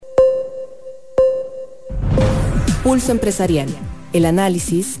Pulso Empresarial. El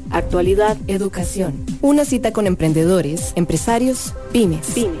análisis, actualidad, educación. Una cita con emprendedores, empresarios,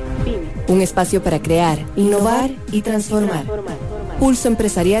 pymes. Un espacio para crear, innovar y transformar. Pulso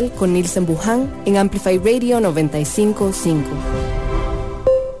Empresarial con Nilsen Buján en Amplify Radio 95.5.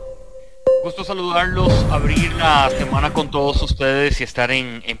 Gusto saludarlos, abrir la semana con todos ustedes y estar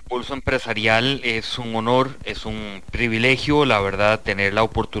en Pulso Empresarial. Es un honor, es un privilegio, la verdad, tener la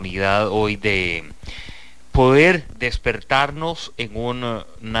oportunidad hoy de poder despertarnos en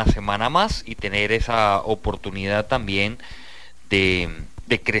una semana más y tener esa oportunidad también de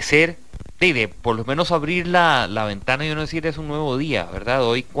crecer, de por lo menos abrir la ventana y no decir es un nuevo día, ¿verdad?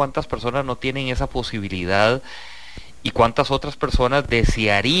 Hoy cuántas personas no tienen esa posibilidad y cuántas otras personas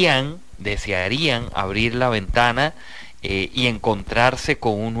desearían abrir la ventana y encontrarse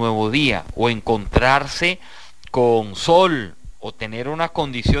con un nuevo día o encontrarse con sol o tener una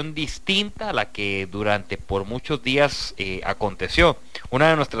condición distinta a la que por muchos días aconteció.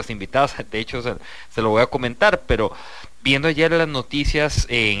 Una de nuestras invitadas, de hecho se lo voy a comentar, pero viendo ayer las noticias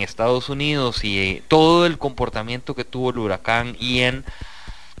en Estados Unidos y todo el comportamiento que tuvo el huracán Ian,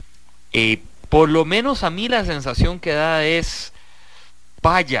 por lo menos a mí la sensación que da es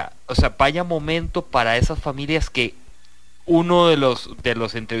vaya momento para esas familias que uno de los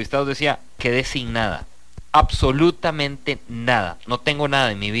entrevistados decía, quedé sin nada. Absolutamente nada, no tengo nada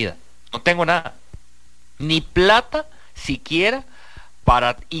en mi vida, no tengo nada, ni plata siquiera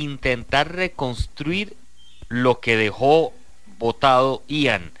para intentar reconstruir lo que dejó botado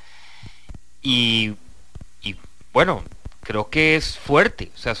Ian. Y bueno, creo que es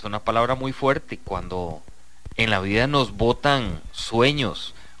fuerte, o sea, es una palabra muy fuerte cuando en la vida nos botan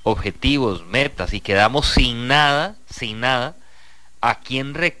sueños, objetivos, metas y quedamos sin nada, a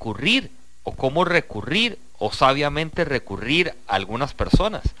quién recurrir o cómo recurrir o sabiamente recurrir a algunas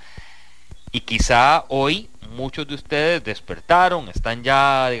personas. Y quizá hoy muchos de ustedes despertaron, están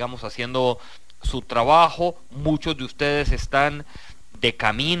ya, digamos, haciendo su trabajo, muchos de ustedes están de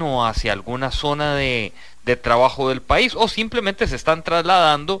camino hacia alguna zona de trabajo del país o simplemente se están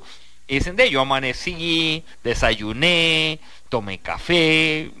trasladando y dicen, yo amanecí, desayuné, tomé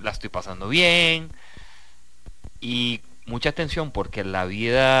café, la estoy pasando bien. Y mucha atención porque la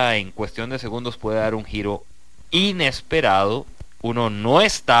vida en cuestión de segundos puede dar un giro inesperado. Uno no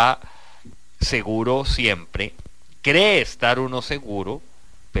está seguro siempre, cree estar uno seguro,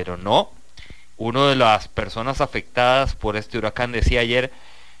 pero no. Una de las personas afectadas por este huracán decía ayer,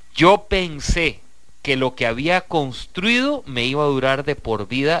 yo pensé que lo que había construido me iba a durar de por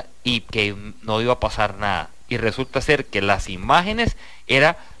vida y que no iba a pasar nada. Y resulta ser que las imágenes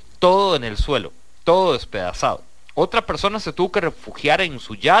era todo en el suelo, todo despedazado. Otra persona se tuvo que refugiar en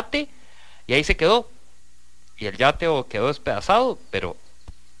su yate y ahí se quedó. Y el yate quedó despedazado, pero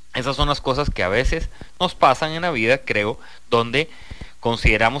esas son las cosas que a veces nos pasan en la vida, creo, donde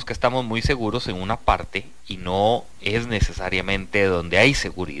consideramos que estamos muy seguros en una parte y no es necesariamente donde hay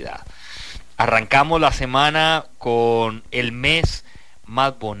seguridad. Arrancamos la semana con el mes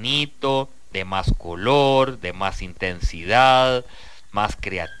más bonito, de más color, de más intensidad, más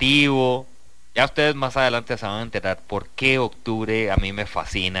creativo. Ya ustedes más adelante se van a enterar por qué octubre a mí me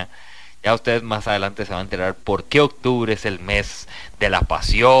fascina. Ya ustedes más adelante se van a enterar por qué octubre es el mes de la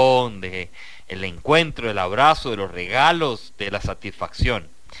pasión, de el encuentro, el abrazo, de los regalos, de la satisfacción.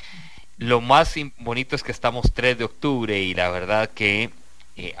 Lo más bonito es que estamos 3 de octubre y la verdad que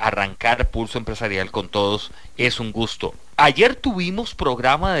arrancar Pulso Empresarial con todos es un gusto. Ayer tuvimos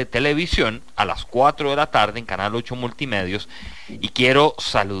programa de televisión a las 4 de la tarde en Canal 8 Multimedios y quiero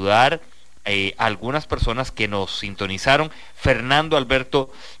saludar a algunas personas que nos sintonizaron. Fernando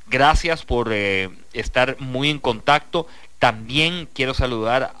Alberto, gracias por estar muy en contacto. También quiero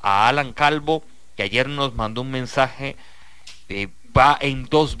saludar a Alan Calvo, que ayer nos mandó un mensaje, va en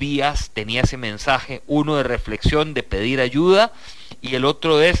 2 vías, tenía ese mensaje, uno de reflexión, de pedir ayuda, y el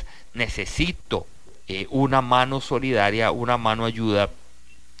otro es, necesito una mano solidaria, una mano ayuda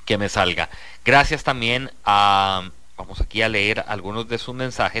que me salga. Gracias también vamos aquí a leer algunos de sus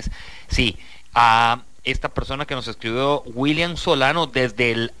mensajes, sí, a esta persona que nos escribió, William Solano,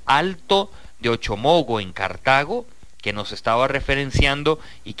 desde el Alto de Ochomogo, en Cartago, que nos estaba referenciando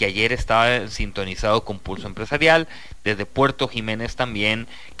y que ayer estaba sintonizado con Pulso Empresarial, desde Puerto Jiménez también,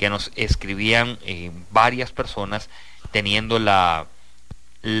 que nos escribían varias personas teniendo la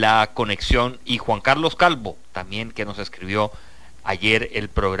conexión, y Juan Carlos Calvo también, que nos escribió ayer el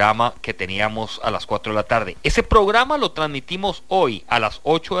programa que teníamos a las 4 de la tarde. Ese programa lo transmitimos hoy a las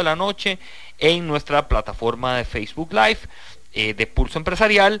 8 de la noche en nuestra plataforma de Facebook Live de Pulso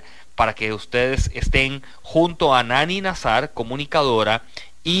Empresarial, para que ustedes estén junto a Nani Nazar, comunicadora,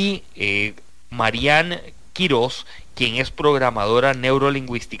 y Marianne Quiroz, quien es programadora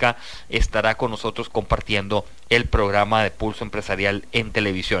neurolingüística, estará con nosotros compartiendo el programa de Pulso Empresarial en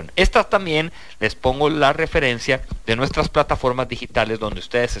televisión. Esta también les pongo la referencia de nuestras plataformas digitales donde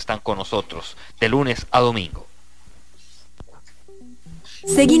ustedes están con nosotros de lunes a domingo.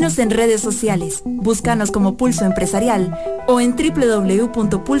 Seguinos en redes sociales, búscanos como Pulso Empresarial o en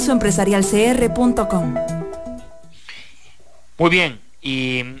www.pulsoempresarialcr.com. Muy bien,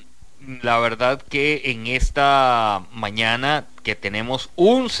 y la verdad que en esta mañana que tenemos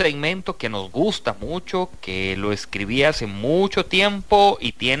un segmento que nos gusta mucho, que lo escribí hace mucho tiempo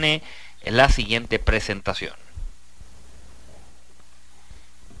y tiene la siguiente presentación.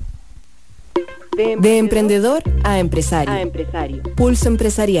 De emprendedor a empresario. Pulso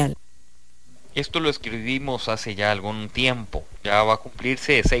Empresarial. Esto lo escribimos hace ya algún tiempo, ya va a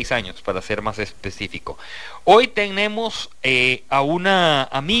cumplirse 6 años para ser más específico. Hoy tenemos a una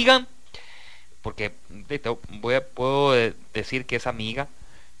amiga, porque puedo decir que es amiga,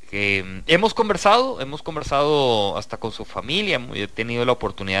 que hemos conversado hasta con su familia, he tenido la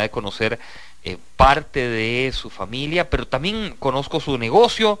oportunidad de conocer parte de su familia, pero también conozco su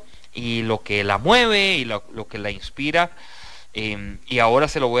negocio y lo que la mueve y lo que la inspira, y ahora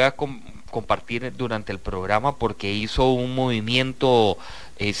se lo voy a compartir durante el programa porque hizo un movimiento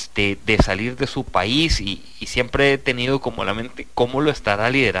de salir de su país y siempre he tenido como la mente cómo lo estará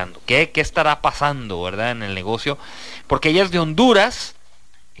liderando, qué estará pasando, ¿verdad?, en el negocio, porque ella es de Honduras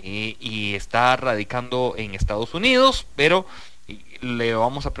y está radicando en Estados Unidos, pero le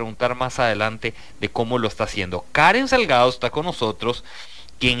vamos a preguntar más adelante de cómo lo está haciendo. Karen Salgado está con nosotros,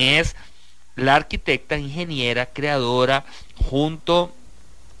 quien es la arquitecta, ingeniera, creadora, junto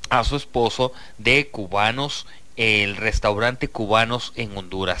a su esposo, de Cubanos, el restaurante Cubanos en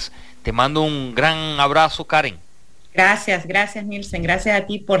Honduras. Te mando un gran abrazo, Karen. Gracias Nielsen, gracias a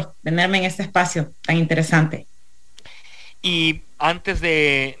ti por tenerme en este espacio tan interesante. Y antes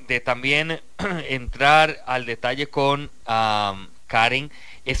de también entrar al detalle con Karen,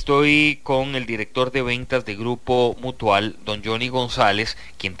 estoy con el director de ventas de Grupo Mutual, don Johnny González,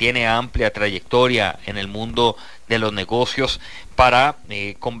 quien tiene amplia trayectoria en el mundo de los negocios, para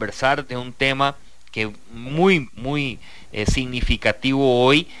conversar de un tema que muy significativo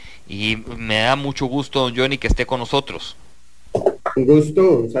hoy, y me da mucho gusto, don Johnny, que esté con nosotros. Un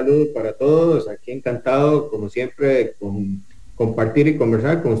gusto, un saludo para todos, aquí encantado, como siempre, con compartir y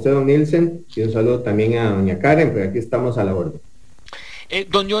conversar con usted, don Nielsen, y un saludo también a doña Karen, pero aquí estamos a la orden.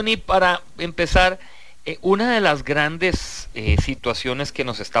 Don Johnny, para empezar, una de las grandes situaciones que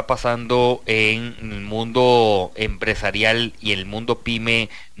nos está pasando en el mundo empresarial y el mundo pyme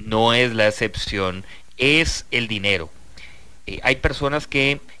no es la excepción, es el dinero. Hay personas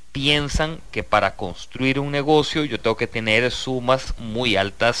que piensan que para construir un negocio yo tengo que tener sumas muy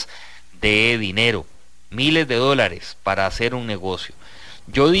altas de dinero, miles de dólares para hacer un negocio.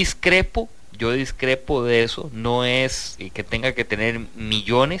 Yo discrepo de eso. No es que tenga que tener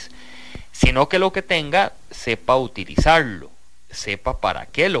millones, sino que lo que tenga, sepa utilizarlo, sepa para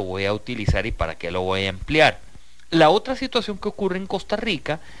qué lo voy a utilizar y para qué lo voy a emplear. La otra situación que ocurre en Costa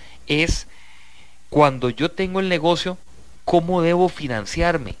Rica es cuando yo tengo el negocio, ¿cómo debo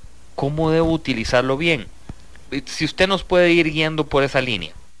financiarme? ¿Cómo debo utilizarlo bien? Si usted nos puede ir guiando por esa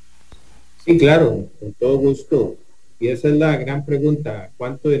línea. Sí, claro, con todo gusto. Y esa es la gran pregunta,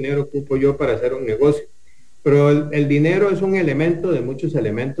 ¿cuánto dinero ocupo yo para hacer un negocio? Pero el dinero es un elemento de muchos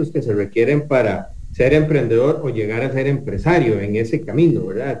elementos que se requieren para ser emprendedor o llegar a ser empresario en ese camino,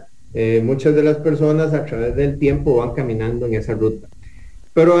 ¿verdad? Muchas de las personas a través del tiempo van caminando en esa ruta.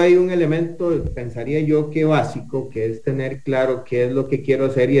 Pero hay un elemento, pensaría yo, que básico, que es tener claro qué es lo que quiero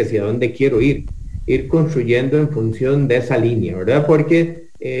hacer y hacia dónde quiero ir construyendo en función de esa línea, ¿verdad? Porque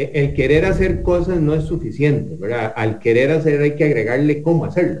el querer hacer cosas no es suficiente, ¿verdad? Al querer hacer hay que agregarle cómo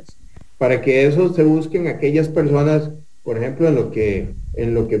hacerlas. Para que eso se busquen aquellas personas, por ejemplo,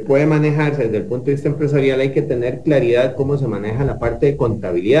 en lo que puede manejarse desde el punto de vista empresarial, hay que tener claridad cómo se maneja la parte de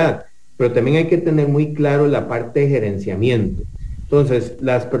contabilidad, pero también hay que tener muy claro la parte de gerenciamiento. Entonces,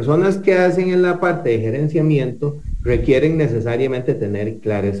 las personas que hacen en la parte de gerenciamiento requieren necesariamente tener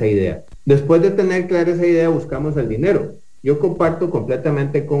clara esa idea. Después de tener clara esa idea, buscamos el dinero. Yo comparto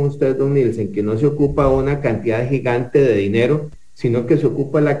completamente con usted, don Nielsen, que no se ocupa una cantidad gigante de dinero, sino que se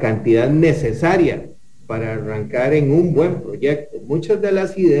ocupa la cantidad necesaria para arrancar en un buen proyecto. Muchas de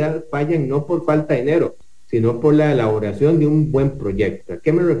las ideas fallan no por falta de dinero, sino por la elaboración de un buen proyecto. ¿A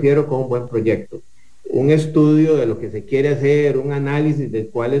qué me refiero con un buen proyecto? Un estudio de lo que se quiere hacer, un análisis de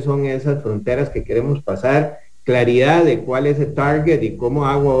cuáles son esas fronteras que queremos pasar, claridad de cuál es el target y cómo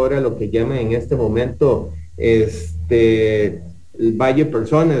hago ahora lo que llaman en este momento el Valle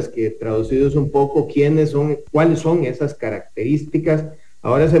Personas, que traducidos un poco cuáles son esas características.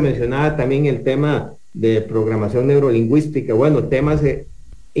 Ahora se mencionaba también el tema de programación neurolingüística, bueno, temas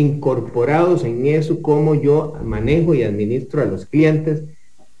incorporados en eso, cómo yo manejo y administro a los clientes.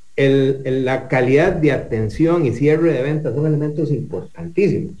 La calidad de atención y cierre de ventas son elementos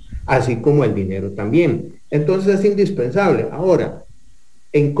importantísimos, así como el dinero también. Entonces es indispensable. Ahora,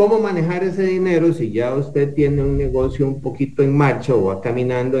 en cómo manejar ese dinero, si ya usted tiene un negocio un poquito en marcha o va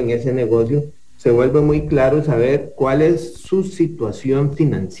caminando en ese negocio, se vuelve muy claro saber cuál es su situación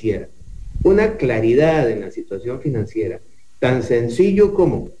financiera. Una claridad en la situación financiera, tan sencillo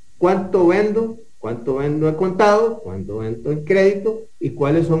como cuánto vendo a contado, cuánto vendo en crédito y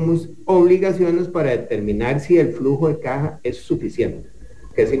cuáles son mis obligaciones para determinar si el flujo de caja es suficiente.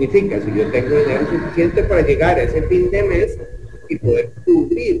 ¿Qué significa? Si yo tengo dinero suficiente para llegar a ese fin de mes y poder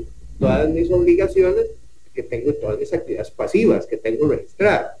cubrir todas mis obligaciones, que tengo todas mis actividades pasivas que tengo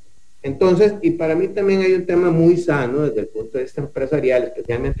registradas. Entonces, y para mí también hay un tema muy sano desde el punto de vista empresarial,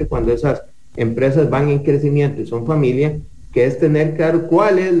 especialmente cuando esas empresas van en crecimiento y son familia, que es tener claro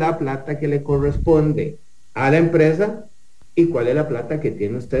cuál es la plata que le corresponde a la empresa y cuál es la plata que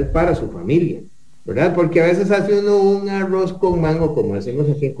tiene usted para su familia, ¿verdad? Porque a veces hace uno un arroz con mango, como decimos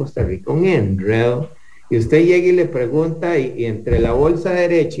aquí en Costa Rica, un enredo, y usted llega y le pregunta, y entre la bolsa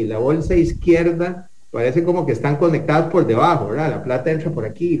derecha y la bolsa izquierda, parece como que están conectados por debajo, ¿verdad? La plata entra por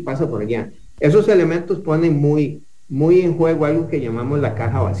aquí y pasa por allá. Esos elementos ponen muy en juego algo que llamamos la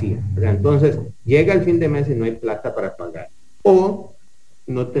caja vacía, ¿verdad? Entonces, llega el fin de mes y no hay plata para pagar. O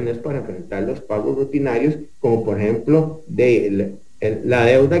no tenés para enfrentar los pagos rutinarios, como por ejemplo la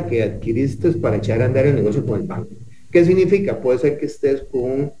deuda que adquiriste para echar a andar el negocio con el banco. ¿Qué significa? Puede ser que estés con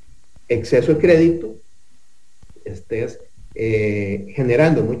un exceso de crédito, estés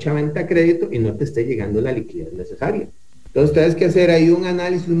generando mucha venta a crédito y no te esté llegando la liquidez necesaria. Entonces tienes que hacer ahí un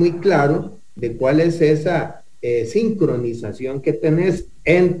análisis muy claro de cuál es esa sincronización que tenés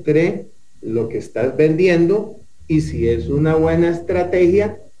entre lo que estás vendiendo y si es una buena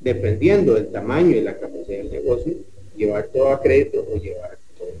estrategia, dependiendo del tamaño y la capacidad del negocio, llevar todo a crédito o llevar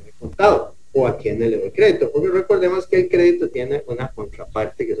todo a contado, o a quién le doy crédito, porque recordemos que el crédito tiene una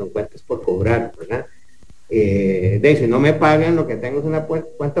contraparte que son cuentas por cobrar, ¿verdad? Si no me pagan, lo que tengo es una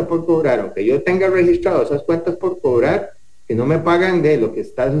cuenta por cobrar, aunque yo tenga registrado esas cuentas por cobrar, si no me pagan, lo que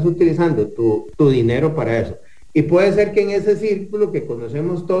estás es utilizando tu dinero para eso. Y puede ser que en ese círculo que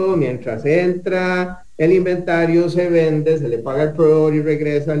conocemos todo, mientras entra el inventario, se vende, se le paga al proveedor y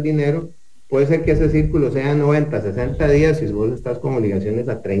regresa el dinero, puede ser que ese círculo sea 90, 60 días y vos estás con obligaciones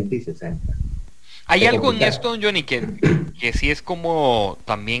a 30 y 60. Hay algo en esto, Johnny, que sí es como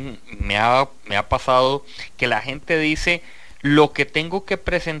también me ha pasado, que la gente dice, lo que tengo que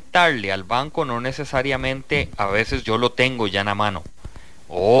presentarle al banco no necesariamente a veces yo lo tengo ya en la mano.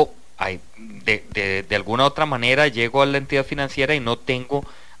 O de alguna otra manera llego a la entidad financiera y no tengo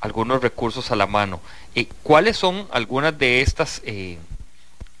algunos recursos a la mano. ¿Cuáles son algunas de estas,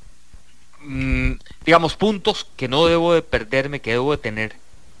 digamos, puntos que no debo de perderme, que debo de tener?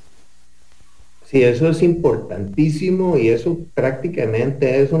 Sí, eso es importantísimo y eso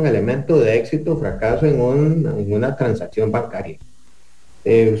prácticamente es un elemento de éxito o fracaso en una transacción bancaria.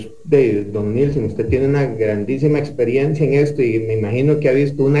 Don Nielsen, usted tiene una grandísima experiencia en esto y me imagino que ha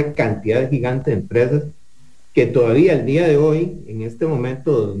visto una cantidad gigante de empresas que todavía al día de hoy, en este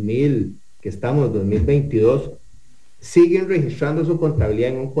momento que estamos 2022, siguen registrando su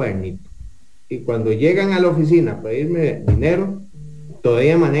contabilidad en un cuadernito. Y cuando llegan a la oficina a pedirme dinero,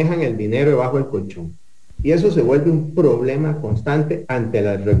 todavía manejan el dinero debajo del colchón. Y eso se vuelve un problema constante ante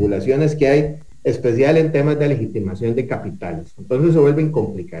las regulaciones que hay, especial en temas de legitimación de capitales. Entonces se vuelven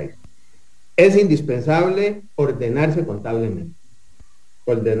complicados. Es indispensable ordenarse contablemente.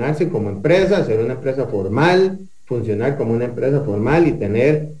 Ordenarse como empresa, ser una empresa formal, funcionar como una empresa formal y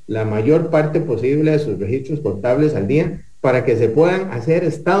tener la mayor parte posible de sus registros contables al día para que se puedan hacer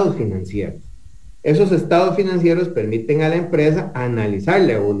estados financieros. Esos estados financieros permiten a la empresa analizar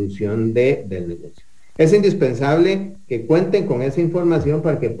la evolución del negocio. Es indispensable que cuenten con esa información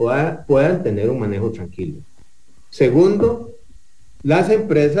para que puedan tener un manejo tranquilo. Segundo, las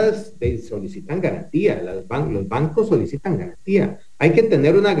empresas solicitan garantía, los bancos solicitan garantía. Hay que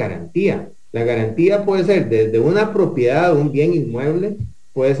tener una garantía. La garantía puede ser desde una propiedad, un bien inmueble,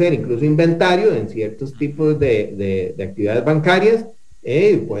 puede ser incluso inventario en ciertos tipos de actividades bancarias,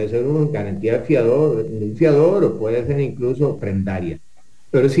 puede ser una garantía un fiador o puede ser incluso prendaria.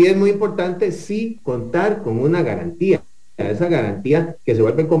 Pero sí es muy importante contar con una garantía. Esa garantía que se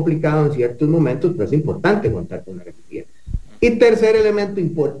vuelve complicado en ciertos momentos, pero es importante contar con una garantía. Y tercer elemento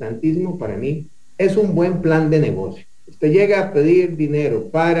importantísimo para mí es un buen plan de negocio. Usted llega a pedir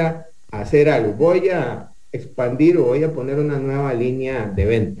dinero para hacer algo, voy a expandir o voy a poner una nueva línea de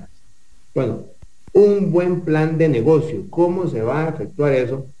ventas. Bueno, un buen plan de negocio, ¿cómo se va a efectuar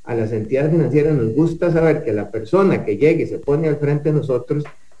eso? A las entidades financieras nos gusta saber que la persona que llegue y se pone al frente de nosotros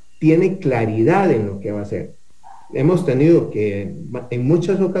tiene claridad en lo que va a hacer. Hemos tenido que en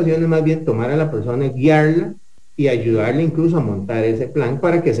muchas ocasiones más bien tomar a la persona, guiarla y ayudarle incluso a montar ese plan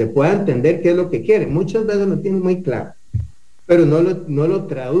para que se pueda entender qué es lo que quiere. Muchas veces lo tienen muy claro, pero no lo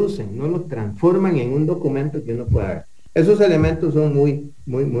traducen, no lo transforman en un documento que uno pueda ver. Esos elementos son muy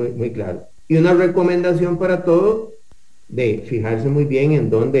claros. Y una recomendación para todo, de fijarse muy bien en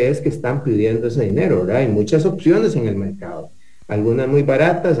dónde es que están pidiendo ese dinero, ¿verdad? Hay muchas opciones en el mercado, algunas muy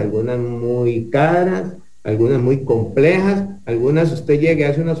baratas, algunas muy caras, algunas muy complejas, algunas usted llega y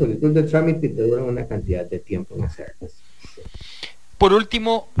hace una solicitud de trámite y te duran una cantidad de tiempo en hacerlas. Por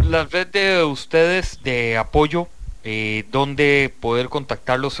último, las redes de ustedes de apoyo, ¿dónde poder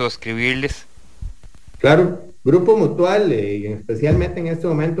contactarlos o escribirles? Claro, Grupo Mutual, especialmente en este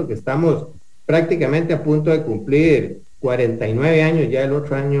momento que estamos prácticamente a punto de cumplir 49 años, ya el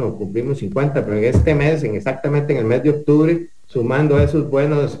otro año cumplimos 50, pero en este mes, exactamente en el mes de octubre, sumando a esos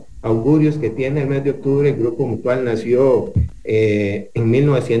buenos augurios que tiene el mes de octubre, el Grupo Mutual nació en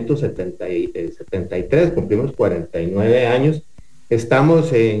 1973, cumplimos 49 años,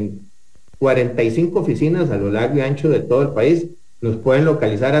 estamos en 45 oficinas a lo largo y ancho de todo el país. Nos pueden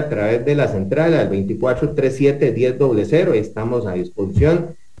localizar a través de la central al 2437-1000, estamos a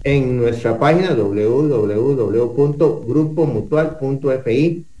disposición en nuestra página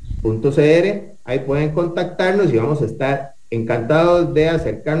www.grupomutual.fi.cr. Ahí pueden contactarnos y vamos a estar encantados de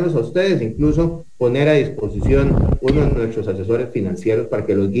acercarnos a ustedes, incluso poner a disposición uno de nuestros asesores financieros para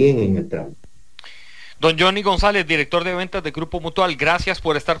que los guíen en el trámite. Don Johnny González, director de ventas de Grupo Mutual, gracias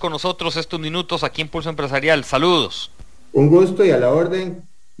por estar con nosotros estos minutos aquí en Pulso Empresarial. Saludos. Un gusto y a la orden.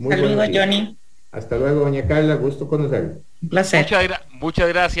 Saludos, Johnny. Hasta luego, doña Carla, gusto conocerla. Un placer. Muchas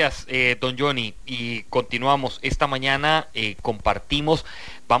gracias, don Johnny. Y continuamos. Esta mañana compartimos,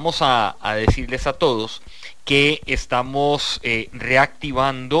 vamos a decirles a todos que estamos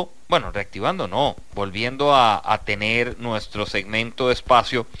volviendo a tener nuestro segmento de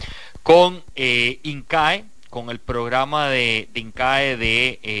espacio con INCAE, con el programa de INCAE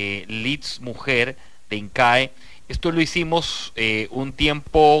de Leads Mujer de INCAE. Esto lo hicimos un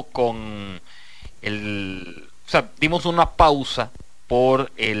tiempo dimos una pausa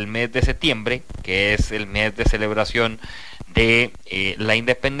por el mes de septiembre, que es el mes de celebración de la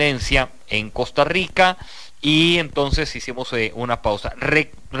independencia en Costa Rica, y entonces hicimos una pausa.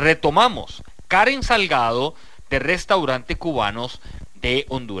 Retomamos. Karen Salgado, de Restaurante Cubanos de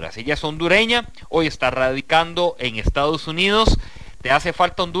Honduras. Ella es hondureña, hoy está radicando en Estados Unidos. ¿Te hace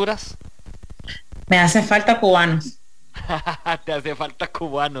falta Honduras? Me hace falta cubanos. Te hace falta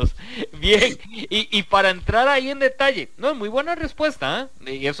cubanos. Bien, y para entrar ahí en detalle, no, muy buena respuesta,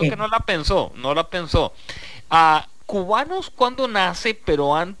 ¿eh? Y eso sí. Que no la pensó. Cubanos, ¿cuándo nace?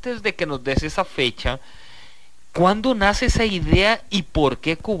 Pero antes de que nos des esa fecha, ¿cuándo nace esa idea y por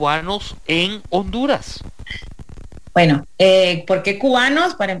qué cubanos en Honduras? Bueno, ¿por qué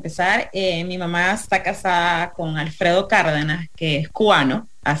cubanos? Para empezar, mi mamá está casada con Alfredo Cárdenas, que es cubano,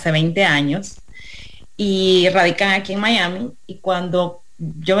 hace 20 años, y radican aquí en Miami. Y cuando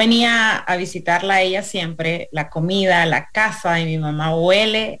yo venía a visitarla a ella siempre, la comida, la casa de mi mamá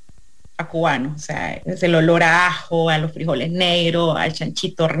huele a cubano. O sea, es el olor a ajo, a los frijoles negros, al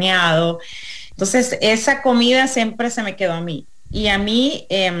chanchito horneado. Entonces, esa comida siempre se me quedó a mí. Y a mí...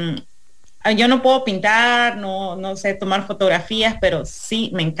 yo no puedo pintar, no sé tomar fotografías, pero sí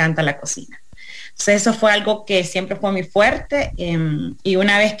me encanta la cocina. Entonces eso fue algo que siempre fue muy fuerte, y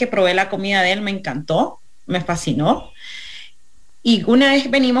una vez que probé la comida de él me encantó, me fascinó. Y una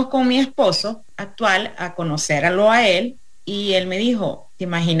vez venimos con mi esposo actual a conocerlo a él, y él me dijo, ¿te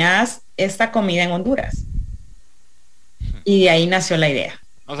imaginas esta comida en Honduras? Y de ahí nació la idea.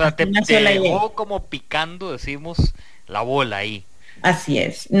 O sea, te dejó como picando, decimos, la bola ahí. Así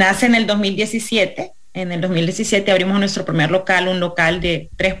es. Nace en el 2017. En el 2017 abrimos nuestro primer local, un local de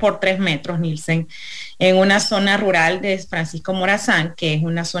 3x3 metros, Nielsen, en una zona rural de Francisco Morazán, que es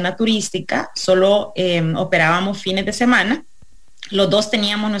una zona turística. Solo operábamos fines de semana. Los dos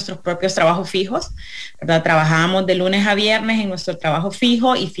teníamos nuestros propios trabajos fijos, ¿verdad? Trabajábamos de lunes a viernes en nuestro trabajo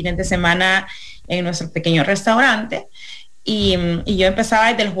fijo y fines de semana en nuestro pequeño restaurante. Y yo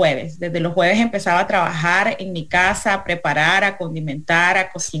empezaba desde los jueves empezaba a trabajar en mi casa, a preparar, a condimentar,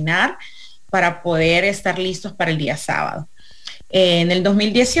 a cocinar para poder estar listos para el día sábado. En el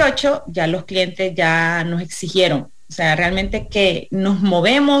 2018 ya los clientes ya nos exigieron, O sea, realmente que nos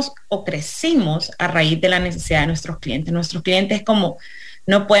movemos o crecimos a raíz de la necesidad de nuestros clientes. Nuestros clientes como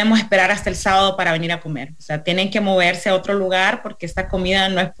no podemos esperar hasta el sábado para venir a comer. O sea, tienen que moverse a otro lugar porque esta comida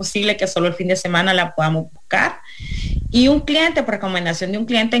no es posible que solo el fin de semana la podamos buscar. Y un cliente, por recomendación de un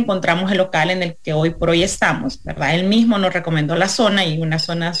cliente, encontramos el local en el que hoy por hoy estamos, ¿verdad? Él mismo nos recomendó la zona y una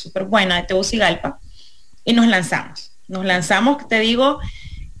zona súper buena de Tegucigalpa y nos lanzamos. Nos lanzamos, te digo,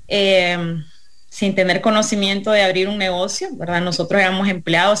 sin tener conocimiento de abrir un negocio, ¿verdad? Nosotros éramos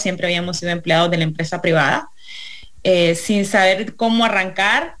empleados, siempre habíamos sido empleados de la empresa privada, sin saber cómo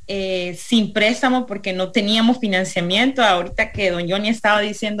arrancar, sin préstamo porque no teníamos financiamiento. Ahorita que don Johnny estaba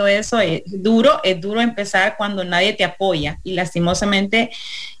diciendo eso, es duro empezar cuando nadie te apoya y lastimosamente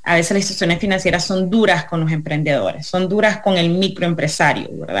a veces las instituciones financieras son duras con los emprendedores, son duras con el microempresario,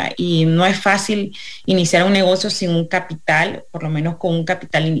 ¿verdad? Y no es fácil iniciar un negocio sin un capital, por lo menos con un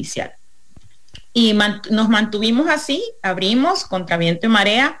capital inicial. Y nos mantuvimos así, abrimos contra viento y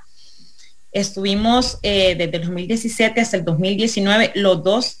marea. Estuvimos desde el 2017 hasta el 2019, los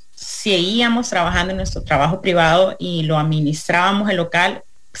dos seguíamos trabajando en nuestro trabajo privado y lo administrábamos el local.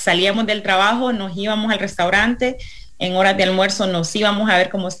 Salíamos del trabajo, nos íbamos al restaurante, en horas de almuerzo nos íbamos a ver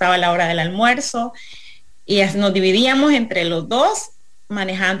cómo estaba la hora del almuerzo y nos dividíamos entre los dos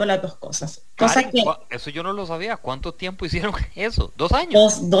manejando las dos cosas. Karen, eso yo no lo sabía. ¿Cuánto tiempo hicieron eso? ¿2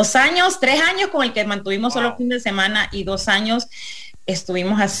 años? 2 años, 3 años con el que mantuvimos solo fin de semana y 2 años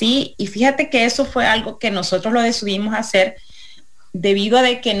estuvimos así. Y fíjate que eso fue algo que nosotros lo decidimos hacer debido a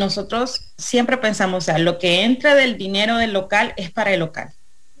de que nosotros siempre pensamos, o sea, lo que entra del dinero del local es para el local.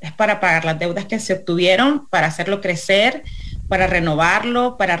 Es para pagar las deudas que se obtuvieron, para hacerlo crecer, para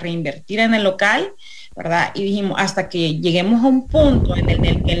renovarlo, para reinvertir en el local, ¿verdad? Y dijimos, hasta que lleguemos a un punto en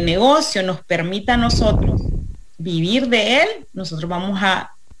el que el negocio nos permita a nosotros vivir de él, nosotros vamos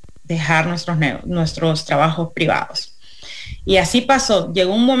a dejar nuestros trabajos privados. Y así pasó.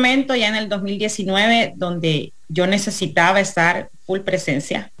 Llegó un momento ya en el 2019 donde yo necesitaba estar full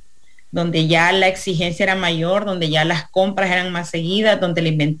presencia, donde ya la exigencia era mayor, donde ya las compras eran más seguidas, donde el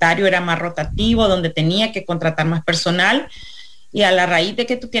inventario era más rotativo, donde tenía que contratar más personal. Y a la raíz de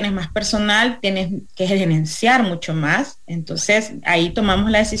que tú tienes más personal, tienes que gerenciar mucho más. Entonces, ahí tomamos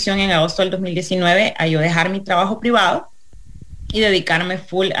la decisión en agosto del 2019 a yo dejar mi trabajo privado y dedicarme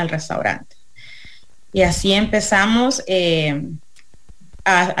full al restaurante. Y así empezamos.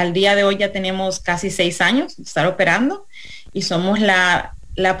 Al día de hoy ya tenemos casi 6 años de estar operando y somos la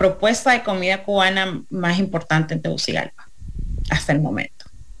propuesta de comida cubana más importante en Tegucigalpa hasta el momento.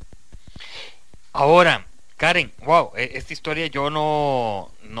 Ahora, Karen, wow, esta historia yo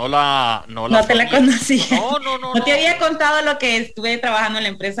no te la conocí. No te había contado lo que estuve trabajando en la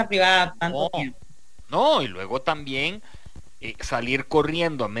empresa privada tanto tiempo. No, y luego también salir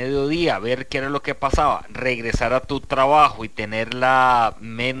corriendo a mediodía, ver qué era lo que pasaba, regresar a tu trabajo y tener la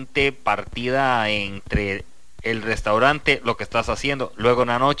mente partida entre el restaurante, lo que estás haciendo, luego en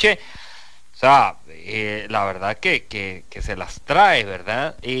la noche, o sea, la verdad que se las trae,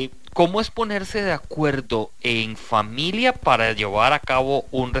 ¿verdad? ¿Cómo es ponerse de acuerdo en familia para llevar a cabo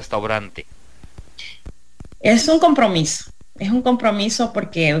un restaurante? Es un compromiso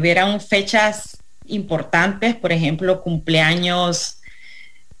porque hubieran fechas importantes, por ejemplo, cumpleaños,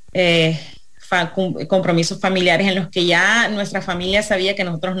 compromisos familiares en los que ya nuestra familia sabía que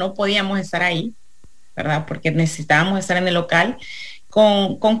nosotros no podíamos estar ahí, ¿verdad? Porque necesitábamos estar en el local.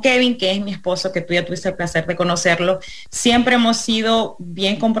 Con Kevin, que es mi esposo, que tú ya tuviste el placer de conocerlo, siempre hemos sido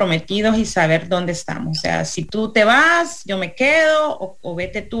bien comprometidos y saber dónde estamos. O sea, si tú te vas, yo me quedo, o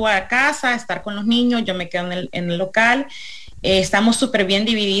vete tú a casa a estar con los niños, yo me quedo en el local. Estamos súper bien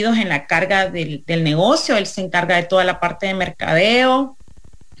divididos en la carga del negocio. Él se encarga de toda la parte de mercadeo,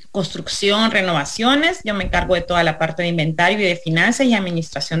 construcción, renovaciones. Yo me encargo de toda la parte de inventario y de finanzas y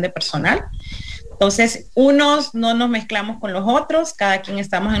administración de personal. Entonces, unos no nos mezclamos con los otros, cada quien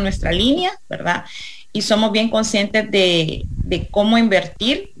estamos en nuestra línea, ¿verdad? Y somos bien conscientes de cómo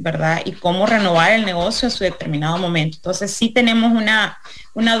invertir, ¿verdad? Y cómo renovar el negocio a su determinado momento. Entonces, sí tenemos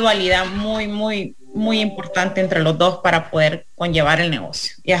una dualidad muy importante entre los dos para poder conllevar el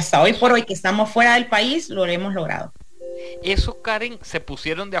negocio. Y hasta hoy por hoy que estamos fuera del país, lo hemos logrado. Eso, Karen, se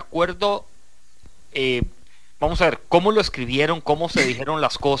pusieron de acuerdo, vamos a ver, ¿cómo lo escribieron? ¿Cómo se dijeron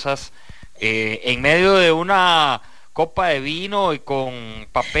las cosas? ¿En medio de una copa de vino y con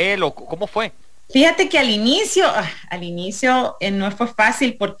papel o cómo fue? Fíjate que al inicio no fue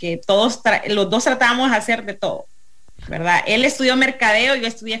fácil porque los dos tratábamos de hacer de todo, ¿verdad? Él estudió mercadeo, yo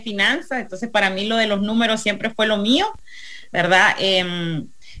estudié finanzas, entonces para mí lo de los números siempre fue lo mío, ¿verdad?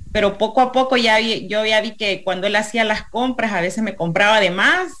 pero poco a poco yo ya vi que cuando él hacía las compras, a veces me compraba de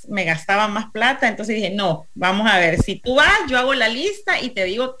más, me gastaba más plata, entonces dije, no, vamos a ver, si tú vas, yo hago la lista y te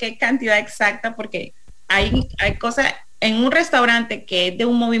digo qué cantidad exacta, porque hay cosas en un restaurante que es de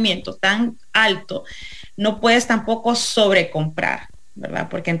un movimiento tan alto, no puedes tampoco sobrecomprar, ¿verdad?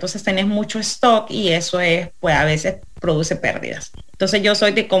 Porque entonces tenés mucho stock y eso pues a veces produce pérdidas. Entonces yo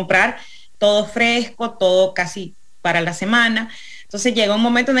soy de comprar todo fresco, todo casi para la semana. Entonces llegó un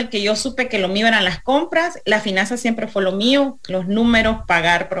momento en el que yo supe que lo mío eran las compras, la finanza siempre fue lo mío, los números,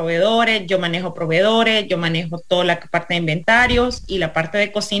 pagar proveedores, yo manejo proveedores, yo manejo toda la parte de inventarios y la parte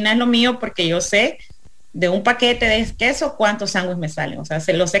de cocina es lo mío porque yo sé de un paquete de queso cuántos sándwiches me salen, o sea,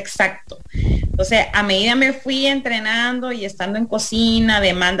 se los exacto. Entonces, a medida me fui entrenando y estando en cocina,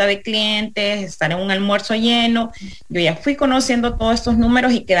 demanda de clientes, estar en un almuerzo lleno, yo ya fui conociendo todos estos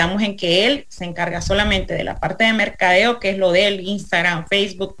números y quedamos en que él se encarga solamente de la parte de mercadeo, que es lo del Instagram,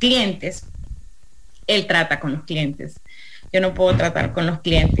 Facebook, clientes. Él trata con los clientes. Yo no puedo tratar con los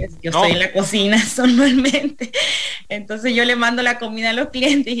clientes. Yo estoy en la cocina normalmente. Entonces yo le mando la comida a los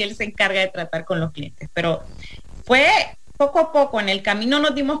clientes y él se encarga de tratar con los clientes. Pero fue poco a poco, en el camino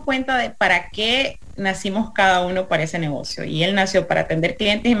nos dimos cuenta de para qué nacimos cada uno para ese negocio. Y él nació para atender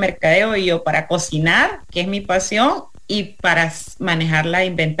clientes y mercadeo y yo para cocinar, que es mi pasión, y para manejar la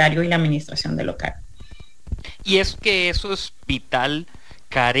inventario y la administración del local. Y es que eso es vital,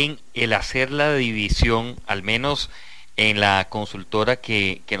 Karen, el hacer la división, al menos en la consultora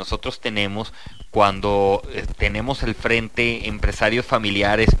que nosotros tenemos, cuando tenemos el frente empresarios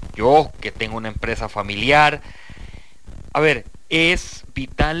familiares, yo que tengo una empresa familiar, a ver, es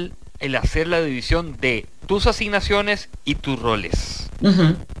vital el hacer la división de tus asignaciones y tus roles.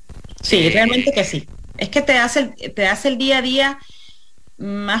 Uh-huh. Sí, realmente que sí. Es que te hace el día a día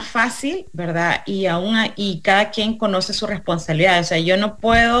más fácil, ¿verdad? Y cada quien conoce su responsabilidad. O sea, yo no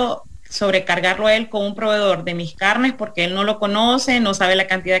puedo sobrecargarlo a él con un proveedor de mis carnes porque él no lo conoce, no sabe la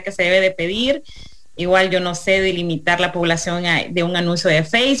cantidad que se debe de pedir. Igual yo no sé delimitar la población de un anuncio de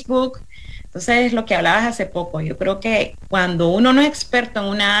Facebook. Entonces es lo que hablabas hace poco. Yo creo que cuando uno no es experto en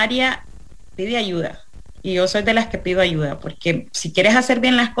una área, pide ayuda. Y yo soy de las que pido ayuda, porque si quieres hacer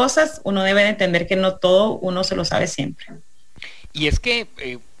bien las cosas, uno debe de entender que no todo uno se lo sabe siempre. Y es que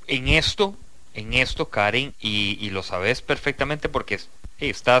en esto, Karen, y lo sabes perfectamente porque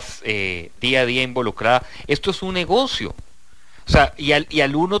estás día a día involucrada, esto es un negocio. O sea, y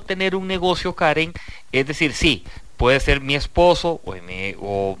al uno tener un negocio, Karen, es decir, sí, puede ser mi esposo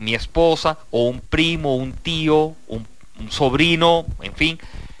o mi esposa, o un primo, un tío, un sobrino, en fin,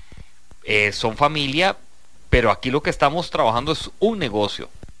 son familia, pero aquí lo que estamos trabajando es un negocio.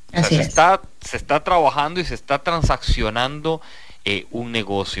 O sea, se está trabajando y se está transaccionando un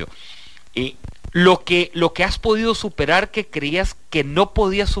negocio. Lo que has podido superar que creías que no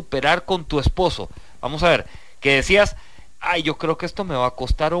podías superar con tu esposo. Vamos a ver, que decías, ay, yo creo que esto me va a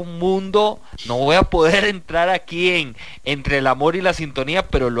costar un mundo, no voy a poder entrar aquí entre el amor y la sintonía,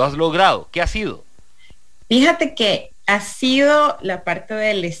 pero lo has logrado. ¿Qué ha sido? Fíjate que ha sido la parte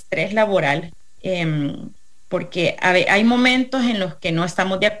del estrés laboral, porque hay momentos en los que no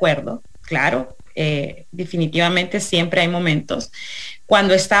estamos de acuerdo, claro, definitivamente siempre hay momentos.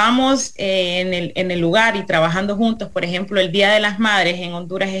 Cuando estábamos en el lugar y trabajando juntos, por ejemplo, el Día de las Madres en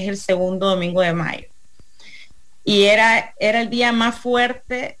Honduras es el segundo domingo de mayo. Y era el día más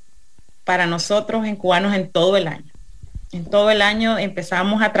fuerte para nosotros en cubanos en todo el año. En todo el año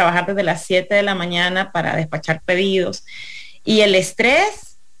empezamos a trabajar desde las 7 de la mañana para despachar pedidos y el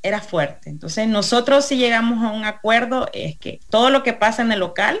estrés era fuerte. Entonces nosotros si llegamos a un acuerdo es que todo lo que pasa en el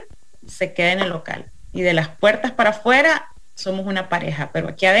local se queda en el local y de las puertas para afuera somos una pareja, pero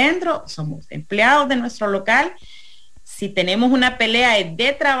aquí adentro somos empleados de nuestro local. Si tenemos una pelea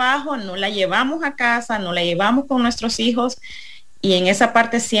de trabajo, no la llevamos a casa, no la llevamos con nuestros hijos y en esa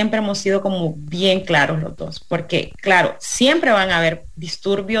parte siempre hemos sido como bien claros los dos, porque claro, siempre van a haber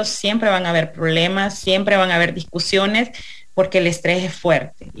disturbios, siempre van a haber problemas, siempre van a haber discusiones, porque el estrés es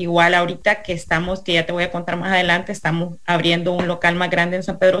fuerte. Igual ahorita que ya te voy a contar más adelante, estamos abriendo un local más grande en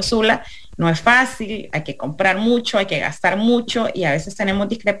San Pedro Sula, no es fácil, hay que comprar mucho, hay que gastar mucho y a veces tenemos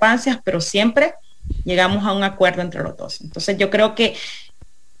discrepancias, pero siempre llegamos a un acuerdo entre los dos. Entonces yo creo que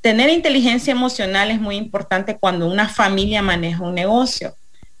tener inteligencia emocional es muy importante cuando una familia maneja un negocio,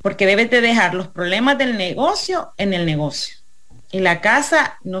 porque debes de dejar los problemas del negocio en el negocio. Y la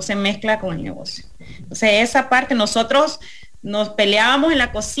casa no se mezcla con el negocio. Entonces esa parte nosotros nos peleábamos en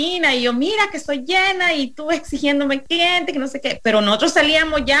la cocina y yo, mira que estoy llena y tú exigiéndome cliente, que no sé qué, pero nosotros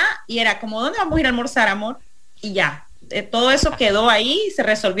salíamos ya y era como, ¿dónde vamos a ir a almorzar, amor? Y ya, todo eso quedó ahí, se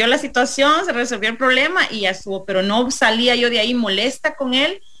resolvió la situación, se resolvió el problema y ya estuvo, pero no salía yo de ahí molesta con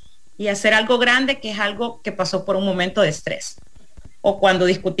él y hacer algo grande que es algo que pasó por un momento de estrés. O cuando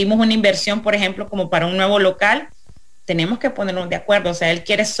discutimos una inversión, por ejemplo, como para un nuevo local, tenemos que ponernos de acuerdo. O sea, él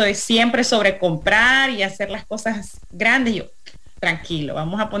quiere siempre sobrecomprar y hacer las cosas grandes. Yo, tranquilo,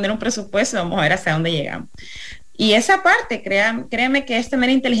 vamos a poner un presupuesto y vamos a ver hacia dónde llegamos. Y esa parte, créeme que es tener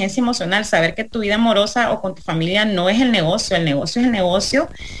inteligencia emocional, saber que tu vida amorosa o con tu familia no es el negocio es el negocio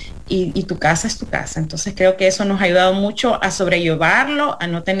y tu casa es tu casa. Entonces creo que eso nos ha ayudado mucho a sobrellevarlo, a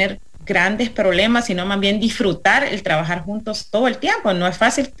no tener grandes problemas, sino más bien disfrutar el trabajar juntos todo el tiempo. No es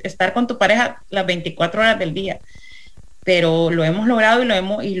fácil estar con tu pareja las 24 horas del día, pero lo hemos logrado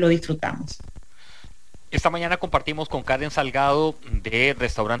y lo disfrutamos. Esta mañana compartimos con Karen Salgado de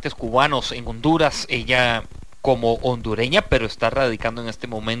Restaurantes Cubanos en Honduras. Ella, como hondureña, pero está radicando en este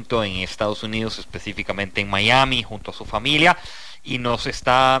momento en Estados Unidos, específicamente en Miami, junto a su familia, y nos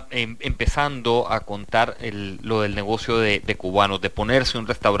está empezando a contar lo del negocio de cubanos, de ponerse un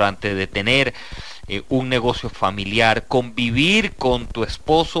restaurante, de tener un negocio familiar, convivir con tu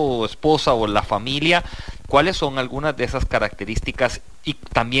esposo o esposa o la familia. ¿Cuáles son algunas de esas características y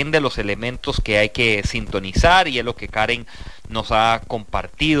también de los elementos que hay que sintonizar? Y es lo que Karen nos ha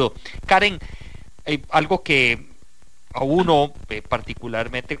compartido. Karen, algo que a uno,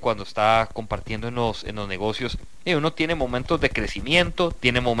 particularmente cuando está compartiendo en los negocios, uno tiene momentos de crecimiento,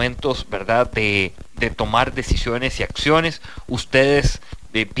 tiene momentos, ¿verdad?, de tomar decisiones y acciones. Ustedes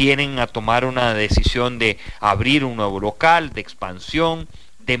vienen a tomar una decisión de abrir un nuevo local, de expansión,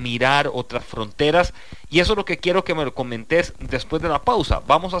 de mirar otras fronteras, y eso es lo que quiero que me lo comentes después de la pausa.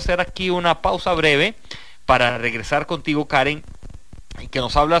 Vamos a hacer aquí una pausa breve para regresar contigo, Karen, y que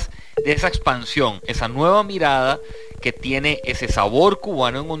nos hablas de esa expansión, esa nueva mirada que tiene ese sabor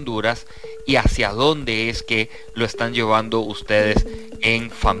cubano en Honduras y hacia dónde es que lo están llevando ustedes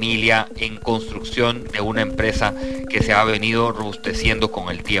en familia, en construcción de una empresa que se ha venido robusteciendo con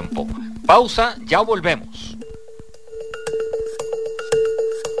el tiempo. Pausa, ya volvemos.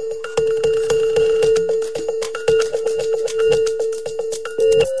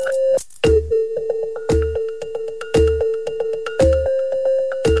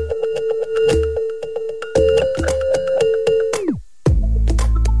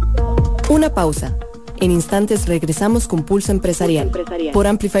 Una pausa. En instantes regresamos con Pulso Empresarial por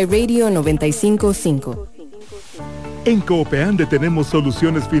Amplify Radio 95.5. En Coopeande tenemos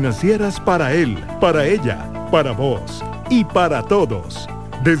soluciones financieras para él, para ella, para vos y para todos.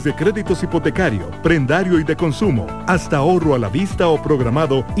 Desde créditos hipotecario, prendario y de consumo, hasta ahorro a la vista o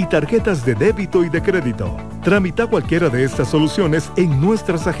programado y tarjetas de débito y de crédito. Tramita cualquiera de estas soluciones en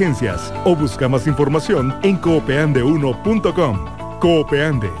nuestras agencias o busca más información en coopeande1.com.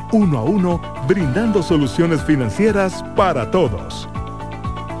 Coopeande, 1 a 1, brindando soluciones financieras para todos.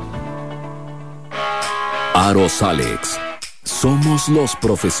 Aros Alex. Somos los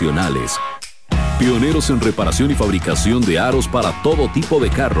profesionales. Pioneros en reparación y fabricación de aros para todo tipo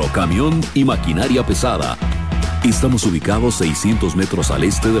de carro, camión y maquinaria pesada. Estamos ubicados 600 metros al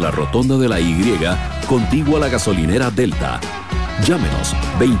este de la rotonda de la Y, contigua a la gasolinera Delta. Llámenos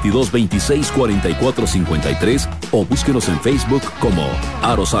 2226-4453 o búsquenos en Facebook como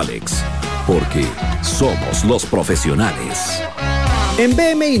Aros Alex, porque somos los profesionales. En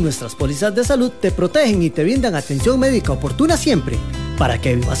BMI nuestras pólizas de salud te protegen y te brindan atención médica oportuna siempre, para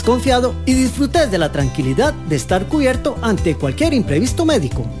que vivas confiado y disfrutes de la tranquilidad de estar cubierto ante cualquier imprevisto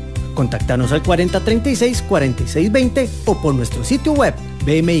médico. Contáctanos al 4036-4620 o por nuestro sitio web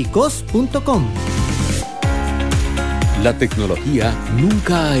bmicos.com. La tecnología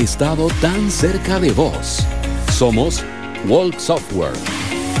nunca ha estado tan cerca de vos. Somos Walk Software.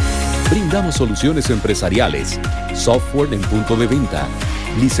 Brindamos soluciones empresariales, software en punto de venta,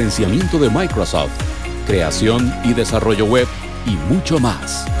 licenciamiento de Microsoft, creación y desarrollo web y mucho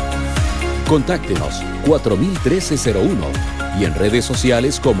más. Contáctenos 401301 y en redes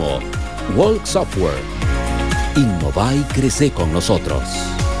sociales como Walk Software. Innova y crece con nosotros.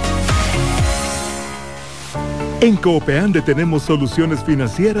 En Coopeande tenemos soluciones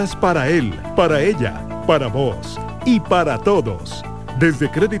financieras para él, para ella, para vos y para todos.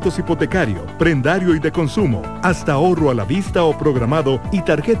 Desde créditos hipotecario, prendario y de consumo, hasta ahorro a la vista o programado y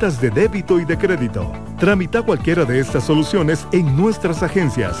tarjetas de débito y de crédito. Tramita cualquiera de estas soluciones en nuestras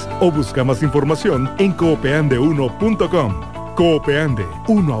agencias o busca más información en coopeande1.com. Coopeande,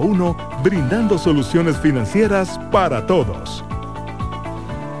 1 a 1, brindando soluciones financieras para todos.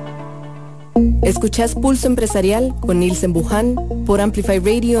 Escuchás Pulso Empresarial con Nielsen Buján por Amplify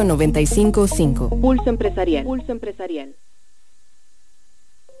Radio 95.5. Pulso Empresarial. Pulso Empresarial.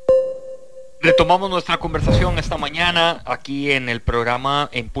 Retomamos nuestra conversación esta mañana aquí en el programa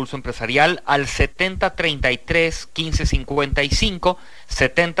Impulso Empresarial al 7033-1555,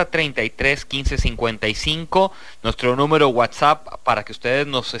 7033-1555, nuestro número WhatsApp para que ustedes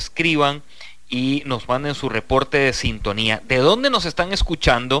nos escriban y nos manden su reporte de sintonía. ¿De dónde nos están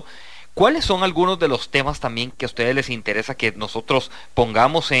escuchando? ¿Cuáles son algunos de los temas también que a ustedes les interesa que nosotros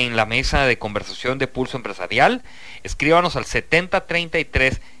pongamos en la mesa de conversación de Pulso Empresarial? Escríbanos al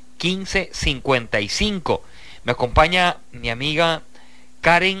 7033-1555. Me acompaña mi amiga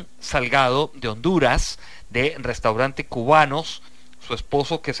Karen Salgado de Honduras, de Restaurante Cubanos, su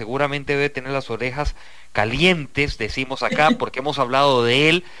esposo que seguramente debe tener las orejas calientes, decimos acá, porque hemos hablado de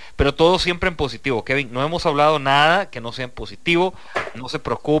él, pero todo siempre en positivo. Kevin, no hemos hablado nada que no sea en positivo, no se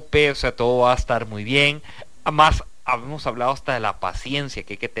preocupe, o sea, todo va a estar muy bien. Además, hemos hablado hasta de la paciencia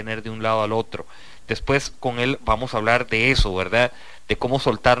que hay que tener de un lado al otro. Después con él vamos a hablar de eso, ¿verdad? De cómo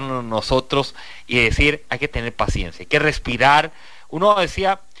soltarnos nosotros y decir, hay que tener paciencia, hay que respirar. Uno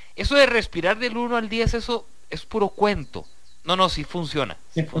decía, eso de respirar del 1 al 10, eso es puro cuento. No, sí funciona.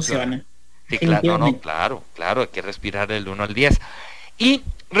 Sí funciona. Sí, claro, claro, hay que respirar del 1 al 10. Y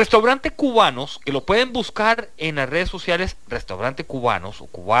Restaurante Cubanos, que lo pueden buscar en las redes sociales, Restaurante Cubanos o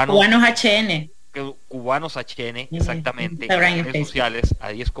Cubanos. Cubanos HN. Cubanos HN, exactamente, en las redes sociales,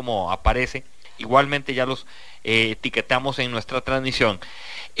 ahí es como aparece. Igualmente ya los etiquetamos en nuestra transmisión.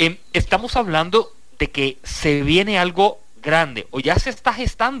 Estamos hablando de que se viene algo grande, o ya se está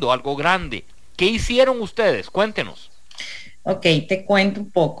gestando algo grande. ¿Qué hicieron ustedes? Cuéntenos. Ok, te cuento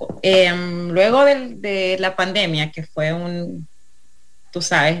un poco. Luego de la pandemia, que fue tú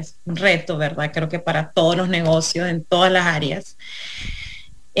sabes, un reto, ¿verdad? Creo que para todos los negocios, en todas las áreas.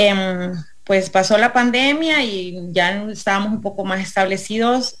 Pues pasó la pandemia y ya estábamos un poco más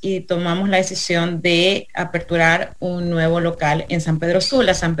establecidos y tomamos la decisión de aperturar un nuevo local en San Pedro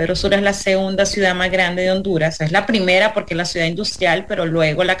Sula. San Pedro Sula es la segunda ciudad más grande de Honduras. Es la primera porque es la ciudad industrial, pero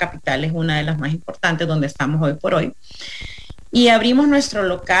luego la capital es una de las más importantes donde estamos hoy por hoy. Y abrimos nuestro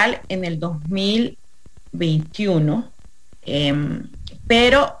local en el 2021,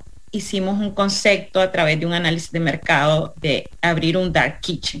 pero hicimos un concepto a través de un análisis de mercado de abrir un dark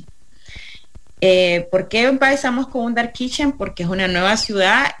kitchen. ¿Por qué empezamos con un dark kitchen? Porque es una nueva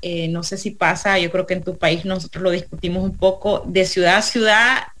ciudad, no sé si pasa, yo creo que en tu país nosotros lo discutimos un poco, de ciudad a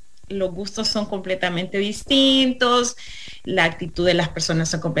ciudad los gustos son completamente distintos, la actitud de las personas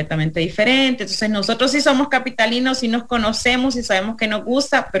son completamente diferentes. Entonces nosotros sí somos capitalinos, sí nos conocemos y sabemos que nos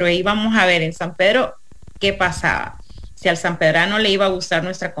gusta, pero ahí vamos a ver en San Pedro qué pasaba, si al sanpedrano le iba a gustar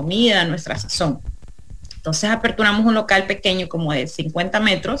nuestra comida, nuestra sazón. Entonces aperturamos un local pequeño como de 50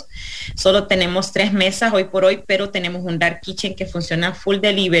 metros, solo tenemos 3 mesas hoy por hoy, pero tenemos un dark kitchen que funciona full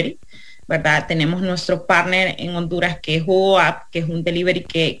delivery, ¿verdad? Tenemos nuestro partner en Honduras que es Hugo App, que es un delivery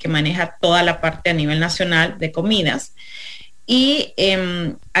que maneja toda la parte a nivel nacional de comidas. Y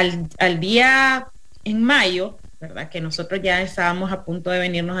al día en mayo, ¿verdad? Que nosotros ya estábamos a punto de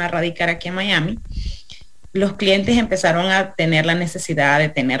venirnos a radicar aquí en Miami, los clientes empezaron a tener la necesidad de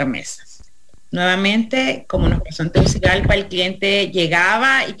tener mesas. Nuevamente, como nos pasó en Tegucigalpa, el cliente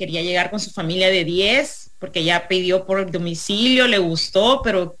llegaba y quería llegar con su familia de 10, porque ya pidió por domicilio, le gustó,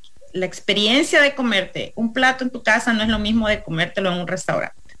 pero la experiencia de comerte un plato en tu casa no es lo mismo de comértelo en un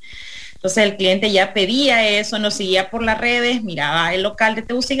restaurante. Entonces el cliente ya pedía eso, nos seguía por las redes, miraba el local de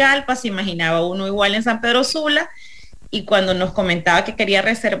Tegucigalpa, se imaginaba uno igual en San Pedro Sula, y cuando nos comentaba que quería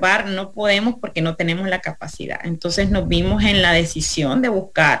reservar, no podemos porque no tenemos la capacidad. Entonces nos vimos en la decisión de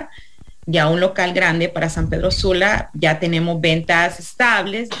buscar ya un local grande para San Pedro Sula. Ya tenemos ventas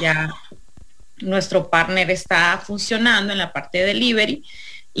estables, ya nuestro partner está funcionando en la parte de delivery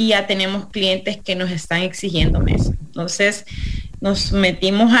y ya tenemos clientes que nos están exigiendo mesas. Entonces nos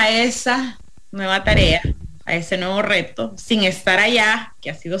metimos a esa nueva tarea, a ese nuevo reto, sin estar allá,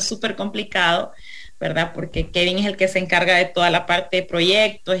 que ha sido súper complicado, ¿verdad? Porque Kevin es el que se encarga de toda la parte de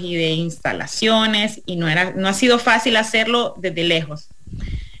proyectos y de instalaciones y no ha sido fácil hacerlo desde lejos.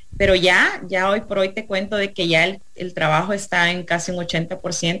 Pero ya hoy por hoy te cuento de que ya el trabajo está en casi un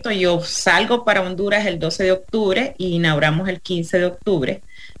 80%. Yo salgo para Honduras el 12 de octubre y inauguramos el 15 de octubre,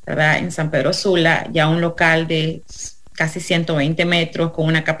 ¿verdad? En San Pedro Sula, ya un local de casi 120 metros con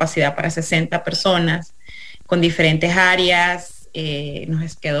una capacidad para 60 personas, con diferentes áreas.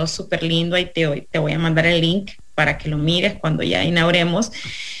 Nos quedó súper lindo. Ahí te voy a mandar el link para que lo mires cuando ya inauguremos.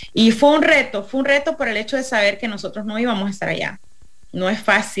 Y fue un reto por el hecho de saber que nosotros no íbamos a estar allá. No es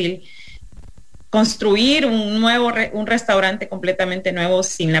fácil construir un restaurante completamente nuevo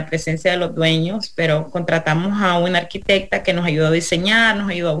sin la presencia de los dueños, pero contratamos a una arquitecta que nos ayudó a diseñar, nos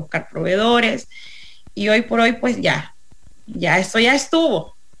ayudó a buscar proveedores y hoy por hoy pues ya esto ya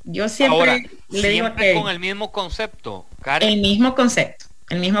estuvo. Yo siempre Ahora, le digo siempre que con el mismo concepto, Karen.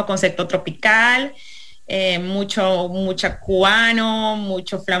 el mismo concepto tropical, mucha cubano,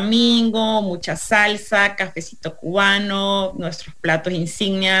 mucho flamingo, mucha salsa, cafecito cubano, nuestros platos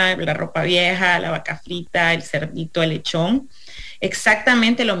insignia, la ropa vieja, la vaca frita, el cerdito, el lechón.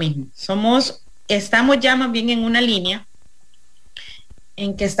 Exactamente lo mismo. Estamos ya más bien en una línea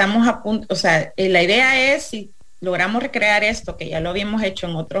en que estamos a punto, o sea, la idea es, si logramos recrear esto, que ya lo habíamos hecho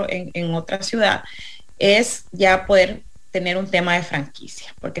en otra ciudad, es ya poder tener un tema de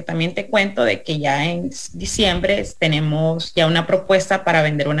franquicia, porque también te cuento de que ya en diciembre tenemos ya una propuesta para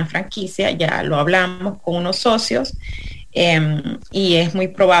vender una franquicia, ya lo hablamos con unos socios, y es muy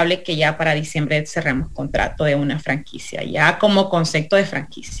probable que ya para diciembre cerremos contrato de una franquicia, ya como concepto de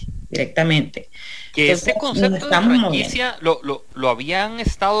franquicia, directamente. Que Entonces, este concepto de franquicia lo habían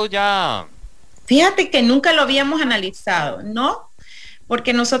estado ya... Fíjate que nunca lo habíamos analizado, ¿no?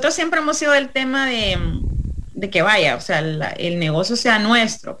 Porque nosotros siempre hemos sido del tema de que vaya, o sea, el negocio sea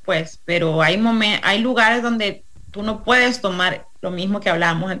nuestro, pues, pero hay lugares donde tú no puedes tomar lo mismo que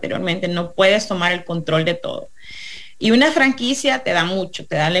hablábamos anteriormente, no puedes tomar el control de todo. Y una franquicia te da mucho,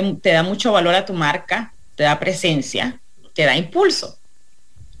 te da mucho valor a tu marca, te da presencia, te da impulso,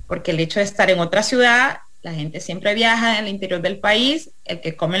 porque el hecho de estar en otra ciudad, la gente siempre viaja en el interior del país, el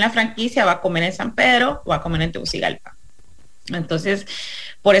que come en la franquicia va a comer en San Pedro o va a comer en Tegucigalpa. Entonces,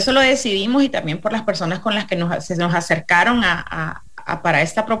 por eso lo decidimos y también por las personas con las que se nos acercaron para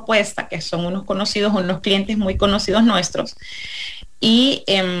esta propuesta, que son unos clientes muy conocidos nuestros, y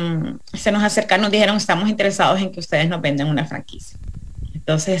se nos acercaron, nos dijeron, estamos interesados en que ustedes nos venden una franquicia.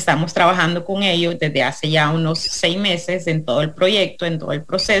 Entonces estamos trabajando con ellos desde hace ya unos 6 meses en todo el proyecto, en todo el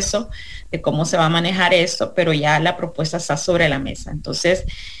proceso de cómo se va a manejar esto, pero ya la propuesta está sobre la mesa. Entonces,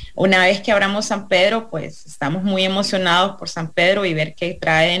 una vez que abramos San Pedro, pues estamos muy emocionados por San Pedro y ver qué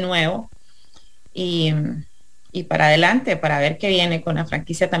trae de nuevo y para adelante, para ver qué viene con la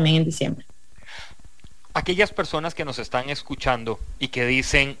franquicia también en diciembre. Aquellas personas que nos están escuchando y que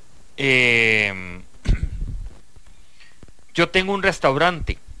dicen, yo tengo un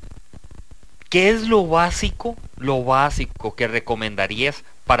restaurante, ¿qué es lo básico que recomendarías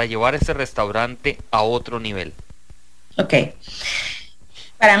para llevar ese restaurante a otro nivel? Ok.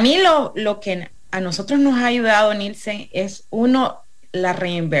 Para mí lo que a nosotros nos ha ayudado, Nielsen, es la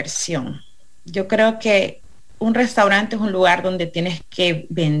reinversión. Yo creo que un restaurante es un lugar donde tienes que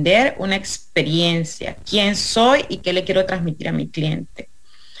vender una experiencia, quién soy y qué le quiero transmitir a mi cliente.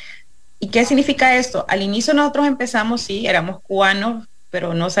 ¿Y qué significa esto? Al inicio nosotros empezamos, sí, éramos cubanos,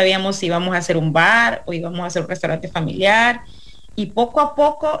 pero no sabíamos si íbamos a hacer un bar o íbamos a hacer un restaurante familiar. Y poco a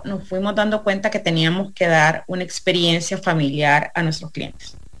poco nos fuimos dando cuenta que teníamos que dar una experiencia familiar a nuestros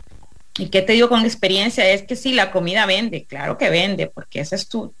clientes. ¿Y qué te digo con experiencia? Es que sí, la comida vende, claro que vende, porque ese es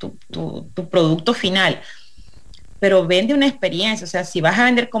tu producto final. Pero vende una experiencia, o sea, si vas a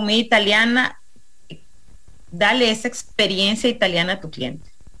vender comida italiana, dale esa experiencia italiana a tu cliente.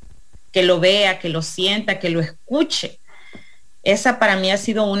 Que lo vea, que lo sienta, que lo escuche. Esa para mí ha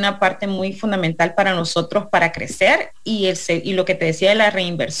sido una parte muy fundamental para nosotros para crecer y lo que te decía de la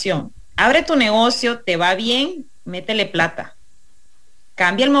reinversión. Abre tu negocio, te va bien, métele plata.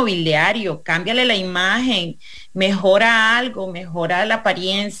 Cambia el mobiliario, cámbiale la imagen, mejora algo, mejora la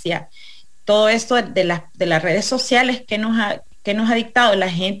apariencia. Todo esto de las redes sociales que nos ha dictado. La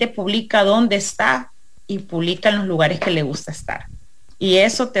gente publica dónde está y publica en los lugares que le gusta estar. Y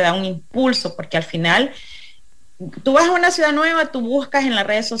eso te da un impulso, porque al final tú vas a una ciudad nueva, tú buscas en las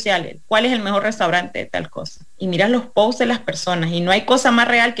redes sociales cuál es el mejor restaurante de tal cosa y miras los posts de las personas y no hay cosa más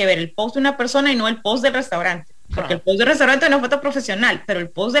real que ver el post de una persona y no el post del restaurante, porque el post del restaurante es una foto profesional, pero el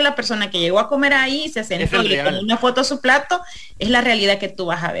post de la persona que llegó a comer ahí, se sentó y le tomó una foto a su plato, es la realidad que tú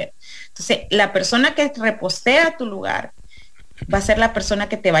vas a ver. Entonces, la persona que repostea tu lugar va a ser la persona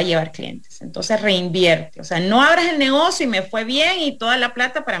que te va a llevar clientes. Entonces, reinvierte. O sea, no abras el negocio y me fue bien y toda la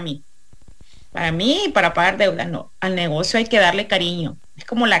plata para mí y para pagar deudas. No, al negocio hay que darle cariño. Es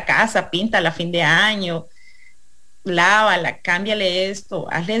como la casa, píntala a fin de año, lávala, cámbiale esto,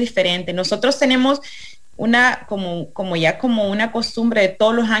 hazle diferente. Nosotros tenemos como una costumbre de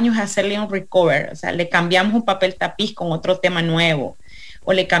todos los años hacerle un recover. O sea, le cambiamos un papel tapiz con otro tema nuevo,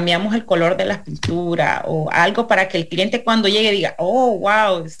 o le cambiamos el color de la pintura, o algo para que el cliente cuando llegue diga, oh,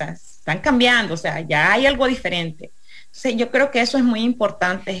 wow, están cambiando, o sea, ya hay algo diferente. Entonces, yo creo que eso es muy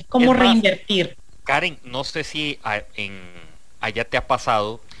importante, es como reinvertir. Karen, no sé si allá te ha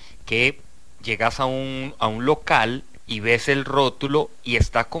pasado que llegas a un local y ves el rótulo y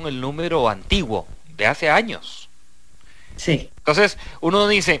está con el número antiguo de hace años. Sí. Entonces uno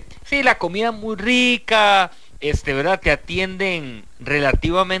dice, sí, la comida es muy rica, ¿verdad? Te atienden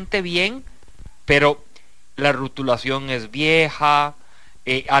relativamente bien, pero la rotulación es vieja,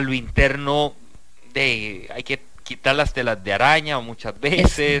 a lo interno hay que quitar las telas de araña muchas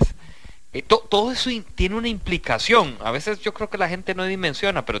veces. Todo eso tiene una implicación. A veces yo creo que la gente no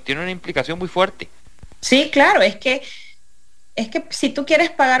dimensiona, pero tiene una implicación muy fuerte. Sí, claro, es que si tú quieres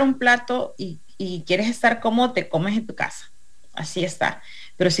pagar un plato y quieres estar cómodo, te comes en tu casa. Así está.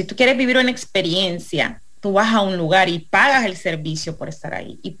 Pero si tú quieres vivir una experiencia, tú vas a un lugar y pagas el servicio por estar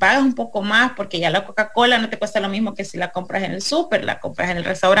ahí. Y pagas un poco más porque ya la Coca-Cola no te cuesta lo mismo que si la compras en el súper, la compras en el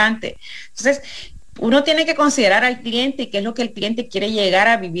restaurante. Entonces, uno tiene que considerar al cliente y qué es lo que el cliente quiere llegar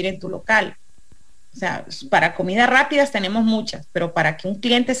a vivir en tu local. O sea, para comidas rápidas tenemos muchas, pero para que un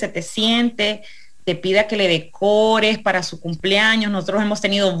cliente se te siente, te pida que le decores para su cumpleaños. Nosotros hemos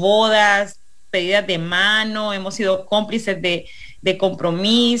tenido bodas, pedidas de mano, hemos sido cómplices de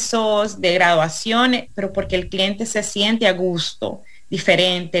compromisos, de graduaciones, pero porque el cliente se siente a gusto,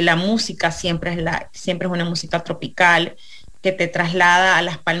 diferente. La música siempre es una música tropical que te traslada a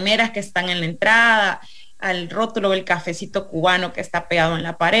las palmeras que están en la entrada, al rótulo del cafecito cubano que está pegado en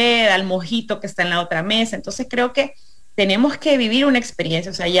la pared, al mojito que está en la otra mesa. Entonces creo que tenemos que vivir una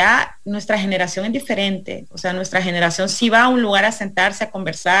experiencia. O sea, ya nuestra generación es diferente. O sea, nuestra generación sí va a un lugar a sentarse, a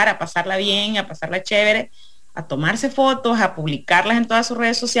conversar, a pasarla bien, a pasarla chévere, a tomarse fotos, a publicarlas en todas sus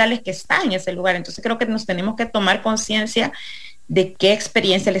redes sociales, que está en ese lugar. Entonces creo que nos tenemos que tomar conciencia de qué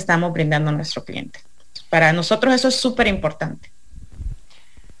experiencia le estamos brindando a nuestro cliente. Para nosotros eso es súper importante.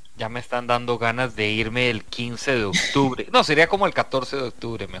 Ya me están dando ganas de irme el 15 de octubre. No, sería como el 14 de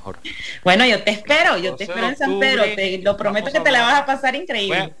octubre mejor. Bueno, yo te espero en San Pedro. Te lo prometo que te la vas a pasar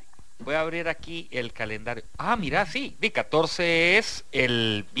increíble. Voy a abrir aquí el calendario. Ah, mira, sí. De 14 es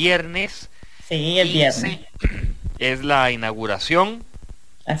el viernes. Sí, el viernes. Es la inauguración.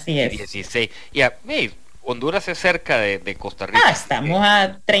 Así es. 16. Y Honduras es cerca de Costa Rica. Estamos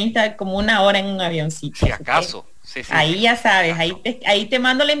a 30, como una hora en un avioncito. Si acaso. Sí, ahí ya sabes, ahí te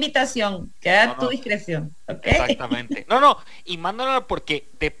mando la invitación, queda a tu discreción, ¿okay? Exactamente. Y mándala porque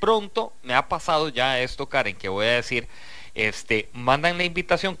de pronto me ha pasado ya esto, Karen, que voy a decir, mandan la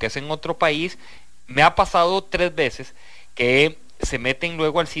invitación que es en otro país. Me ha pasado 3 veces que se meten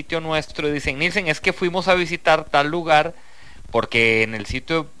luego al sitio nuestro y dicen, Nielsen, es que fuimos a visitar tal lugar porque en el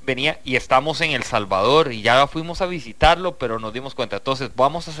sitio venía y estamos en El Salvador y ya fuimos a visitarlo, pero nos dimos cuenta. Entonces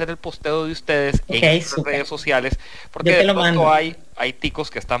vamos a hacer el posteo de ustedes en nuestras redes sociales, porque de pronto hay ticos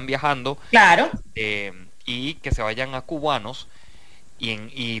que están viajando, claro, y que se vayan a cubanos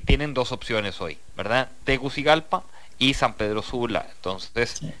y tienen 2 opciones hoy, ¿verdad? Tegucigalpa y San Pedro Sula.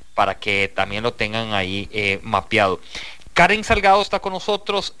 Entonces, para que también lo tengan ahí mapeado. Karen Salgado está con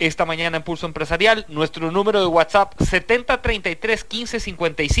nosotros esta mañana en Pulso Empresarial. Nuestro número de WhatsApp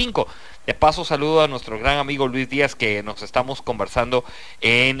 7033-1555. De paso saludo a nuestro gran amigo Luis Díaz, que nos estamos conversando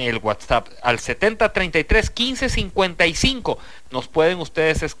en el WhatsApp al 7033-1555. Nos pueden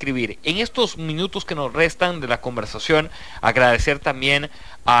ustedes escribir. En estos minutos que nos restan de la conversación, agradecer también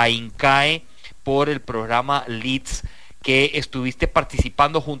a INCAE por el programa Leads, que estuviste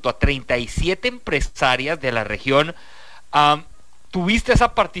participando junto a 37 empresarias de la región. Tuviste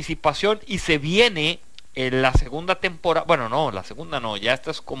esa participación y se viene la segunda temporada, ya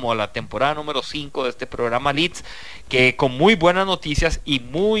esta es como la temporada número 5 de este programa Leads, que con muy buenas noticias y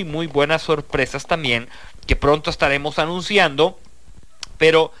muy muy buenas sorpresas también, que pronto estaremos anunciando.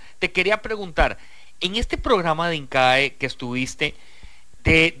 Pero te quería preguntar, en este programa de INCAE que estuviste,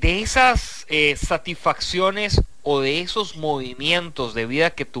 de esas satisfacciones o de esos movimientos de vida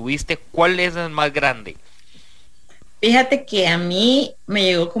que tuviste, ¿cuál es el más grande? Fíjate que a mí me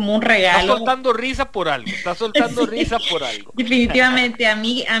llegó como un regalo. Estás soltando risa por algo. Definitivamente, a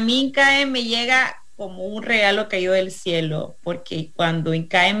mí INCAE me llega como un regalo caído del cielo, porque cuando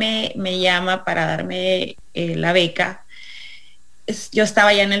INCAE me llama para darme la beca, yo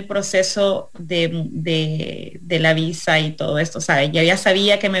estaba ya en el proceso de la visa y todo esto, ¿sabes? Yo ya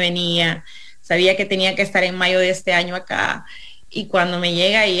sabía que me venía, sabía que tenía que estar en mayo de este año acá, y cuando me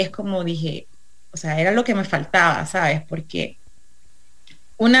llega y es como dije, o sea, era lo que me faltaba, ¿sabes? Porque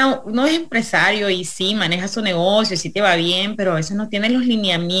uno es empresario y sí, maneja su negocio, sí te va bien, pero a veces no tiene los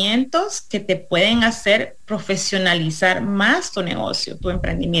lineamientos que te pueden hacer profesionalizar más tu negocio, tu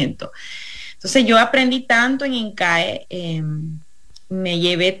emprendimiento. Entonces yo aprendí tanto en INCAE, me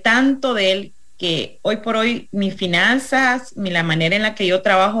llevé tanto de él, que hoy por hoy mis finanzas, la manera en la que yo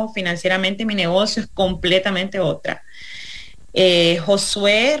trabajo financieramente mi negocio es completamente otra.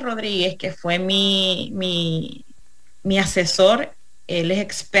 Josué Rodríguez, que fue mi asesor, él es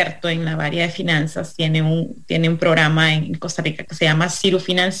experto en la área de finanzas, tiene un programa en Costa Rica que se llama Ciro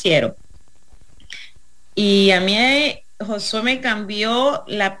Financiero. Y a mí Josué me cambió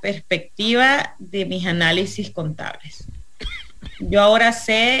la perspectiva de mis análisis contables. Yo ahora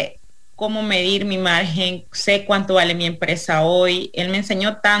sé cómo medir mi margen, sé cuánto vale mi empresa hoy. Él me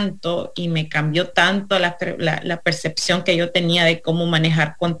enseñó tanto y me cambió tanto la percepción que yo tenía de cómo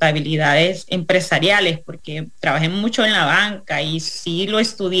manejar contabilidades empresariales, porque trabajé mucho en la banca y sí lo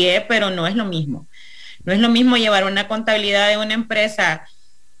estudié, pero no es lo mismo. No es lo mismo llevar una contabilidad de una empresa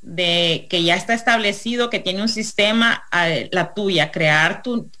de que ya está establecido, que tiene un sistema, a la tuya, crear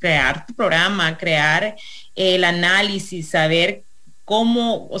tu programa, crear el análisis, saber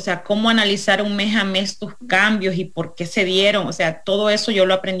cómo, o sea, cómo analizar un mes a mes tus cambios y por qué se dieron. O sea, todo eso yo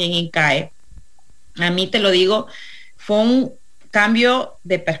lo aprendí en INCAE. A mí, te lo digo, fue un cambio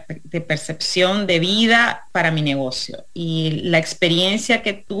de percepción de vida para mi negocio. Y la experiencia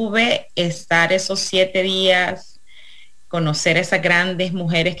que tuve, estar esos 7 días, conocer a esas grandes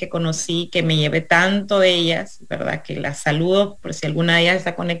mujeres que conocí, que me llevé tanto de ellas, ¿verdad? Que las saludo por si alguna de ellas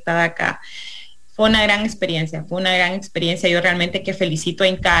está conectada acá. Fue una gran experiencia, fue una gran experiencia. Yo realmente que felicito a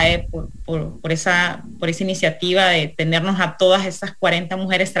INCAE por esa iniciativa de tenernos a todas esas 40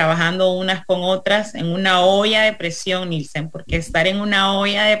 mujeres trabajando unas con otras en una olla de presión, Nielsen, porque estar en una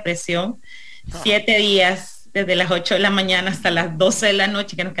olla de presión 7 días, desde las 8 de la mañana hasta las 12 de la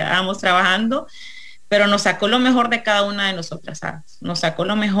noche que nos quedábamos trabajando, pero nos sacó lo mejor de cada una de nosotras, ¿sabes? Nos sacó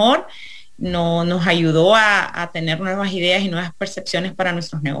lo mejor, nos ayudó a tener nuevas ideas y nuevas percepciones para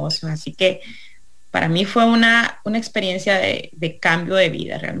nuestros negocios. Así que para mí fue una experiencia de cambio de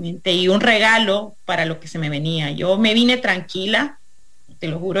vida realmente y un regalo para lo que se me venía. Yo me vine tranquila, te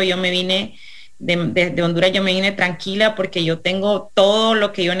lo juro, yo me vine de Honduras, yo me vine tranquila porque yo tengo todo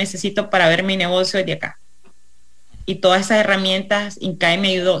lo que yo necesito para ver mi negocio desde acá. Y todas esas herramientas INCAE me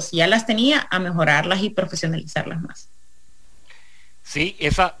ayudó, si ya las tenía, a mejorarlas y profesionalizarlas más. Sí,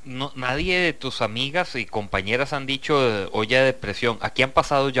 nadie de tus amigas y compañeras han dicho olla de presión. Aquí han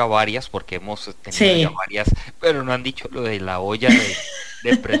pasado ya varias, porque hemos tenido ya varias, pero no han dicho lo de la olla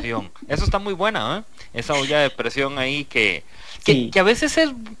de presión. Eso está muy buena, ¿eh? Esa olla de presión ahí que a veces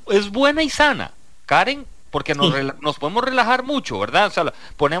es buena y sana, Karen, porque nos podemos relajar mucho, ¿verdad? O sea,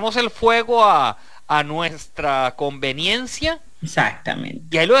 ponemos el fuego a nuestra conveniencia. Exactamente.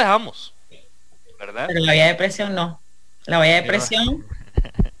 Y ahí lo dejamos, ¿verdad? Pero la olla de presión no. La olla de presión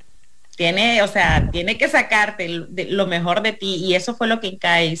tiene que sacarte lo mejor de ti, y eso fue lo que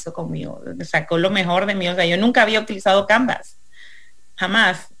INCAE hizo conmigo, sacó lo mejor de mí. O sea, yo nunca había utilizado Canvas,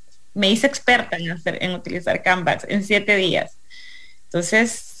 jamás. Me hice experta en utilizar Canvas en 7 días.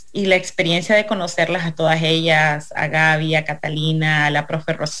 Entonces, y la experiencia de conocerlas a todas ellas, a Gaby, a Catalina, a la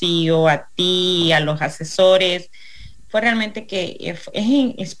profe Rocío, a ti, a los asesores, fue realmente que es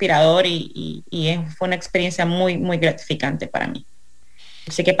inspirador y fue una experiencia muy, muy gratificante para mí.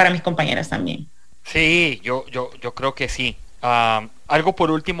 Así que para mis compañeras también. Sí, yo creo que sí. Algo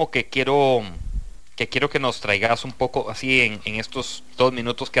por último que quiero que nos traigas un poco así en estos 2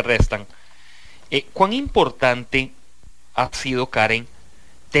 minutos que restan. ¿Cuán importante ha sido, Karen,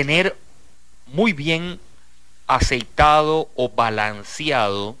 tener muy bien aceitado o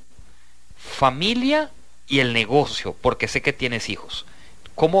balanceado familia y el negocio? Porque sé que tienes hijos.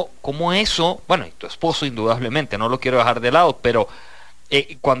 ¿Cómo eso? Bueno, y tu esposo indudablemente, no lo quiero dejar de lado, pero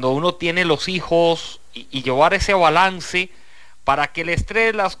cuando uno tiene los hijos y llevar ese balance para que el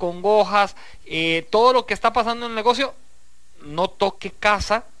estrés, las congojas, todo lo que está pasando en el negocio no toque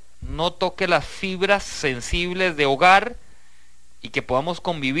casa, no toque las fibras sensibles de hogar y que podamos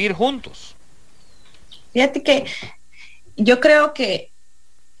convivir juntos. Fíjate que yo creo que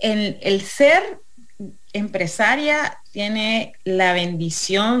el ser empresaria tiene la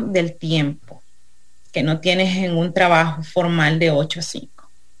bendición del tiempo que no tienes en un trabajo formal de 8 a 5.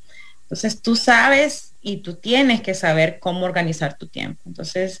 Entonces tú sabes y tú tienes que saber cómo organizar tu tiempo.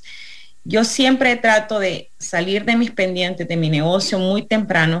 Entonces yo siempre trato de salir de mis pendientes de mi negocio muy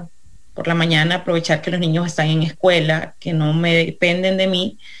temprano por la mañana, aprovechar que los niños están en escuela, que no me dependen de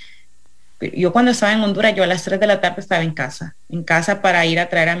mí. Yo cuando estaba en Honduras, yo a las 3 de la tarde estaba en casa para ir a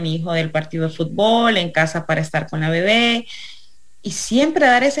traer a mi hijo del partido de fútbol, en casa para estar con la bebé, y siempre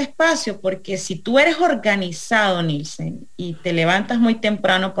dar ese espacio, porque si tú eres organizado, Nielsen, y te levantas muy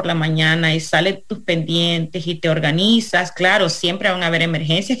temprano por la mañana y salen tus pendientes y te organizas, claro, siempre van a haber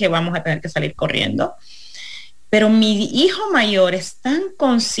emergencias que vamos a tener que salir corriendo, pero mi hijo mayor es tan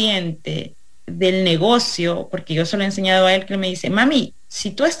consciente del negocio, porque yo se lo he enseñado a él, que él me dice, mami,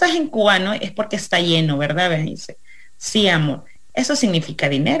 si tú estás en cubano es porque está lleno, ¿verdad? Me dice, sí, amor, eso significa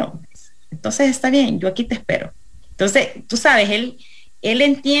dinero. Entonces está bien, yo aquí te espero. Entonces, tú sabes, él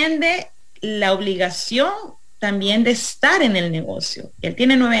entiende la obligación también de estar en el negocio. Él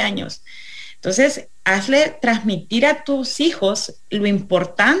tiene 9 años, Entonces, hazle transmitir a tus hijos lo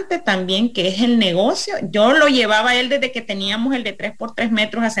importante también que es el negocio. Yo lo llevaba a él desde que teníamos el de 3x3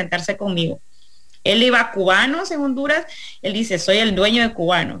 metros a sentarse conmigo. Él iba a Cubanos en Honduras, él dice, soy el dueño de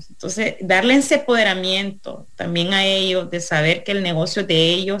Cubanos. Entonces, darle ese empoderamiento también a ellos, de saber que el negocio es de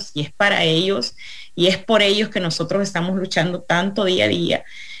ellos y es para ellos, y es por ellos que nosotros estamos luchando tanto día a día.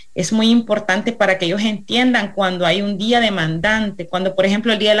 Es muy importante para que ellos entiendan cuando hay un día demandante, cuando por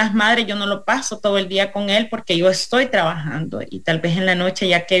ejemplo el Día de las Madres yo no lo paso todo el día con él porque yo estoy trabajando y tal vez en la noche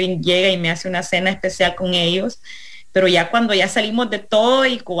ya Kevin llega y me hace una cena especial con ellos, pero ya cuando ya salimos de todo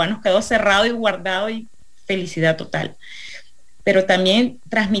y Cubanos quedó cerrado y guardado y felicidad total. Pero también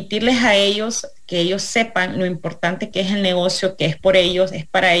transmitirles a ellos, que ellos sepan lo importante que es el negocio, que es por ellos, es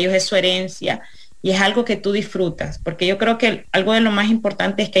para ellos, es su herencia, y es algo que tú disfrutas, porque yo creo que algo de lo más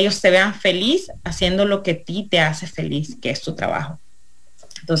importante es que ellos se vean feliz haciendo lo que a ti te hace feliz, que es tu trabajo.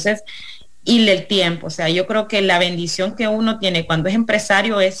 Entonces, y el tiempo, o sea, yo creo que la bendición que uno tiene cuando es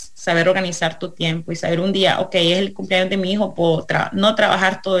empresario es saber organizar tu tiempo y saber un día, ok, es el cumpleaños de mi hijo, puedo no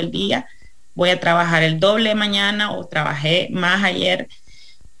trabajar todo el día, voy a trabajar el doble mañana o trabajé más ayer.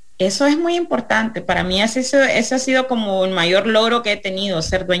 Eso es muy importante. Para mí ese ha sido como el mayor logro que he tenido,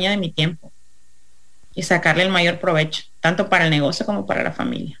 ser dueña de mi tiempo y sacarle el mayor provecho, tanto para el negocio como para la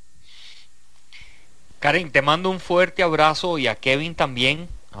familia. Karen, te mando un fuerte abrazo y a Kevin también.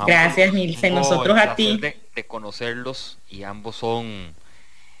 Gracias, Nilsen. Nosotros a ti. De conocerlos y ambos son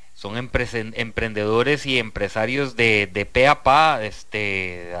emprendedores y empresarios de pe a pa,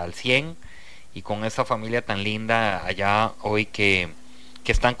 al 100, y con esa familia tan linda allá hoy que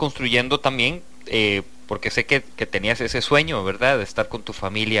están construyendo también, porque sé que tenías ese sueño, ¿verdad?, de estar con tu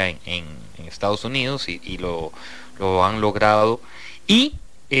familia en Estados Unidos y lo han logrado. Y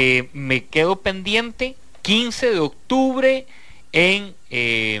me quedo pendiente 15 de octubre en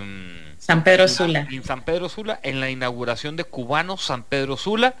San Pedro Sula. En San Pedro Sula, en la inauguración de Cubanos San Pedro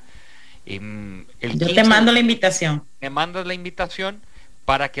Sula. Yo te mando la invitación. Me mandas la invitación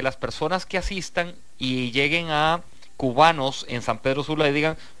para que las personas que asistan y lleguen a Cubanos en San Pedro Sula y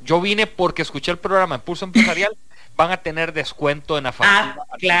digan, yo vine porque escuché el programa Impulso Empresarial, van a tener descuento en la factura.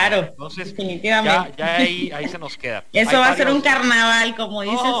 Claro. Entonces, definitivamente. Ya ahí se nos queda. Eso va a ser un carnaval, como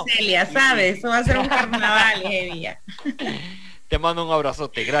dice Celia, ¿sabes? Eso va a ser un carnaval ese día. Te mando un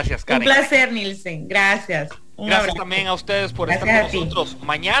abrazote. Gracias, Karen. Un placer, Nilsen. Gracias. Gracias también a ustedes por estar con nosotros.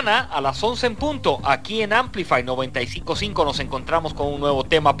 Mañana a las 11 en punto, aquí en Amplify 95.5, nos encontramos con un nuevo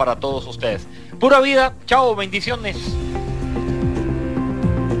tema para todos ustedes. Pura vida. Chao, bendiciones.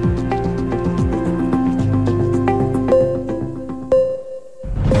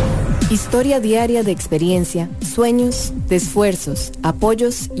 Historia diaria de experiencia, sueños, de esfuerzos,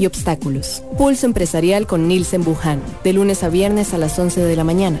 apoyos y obstáculos. Pulso Empresarial con Nilsen Buján, de lunes a viernes a las 11 de la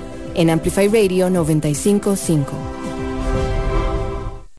mañana, en Amplify Radio 95.5.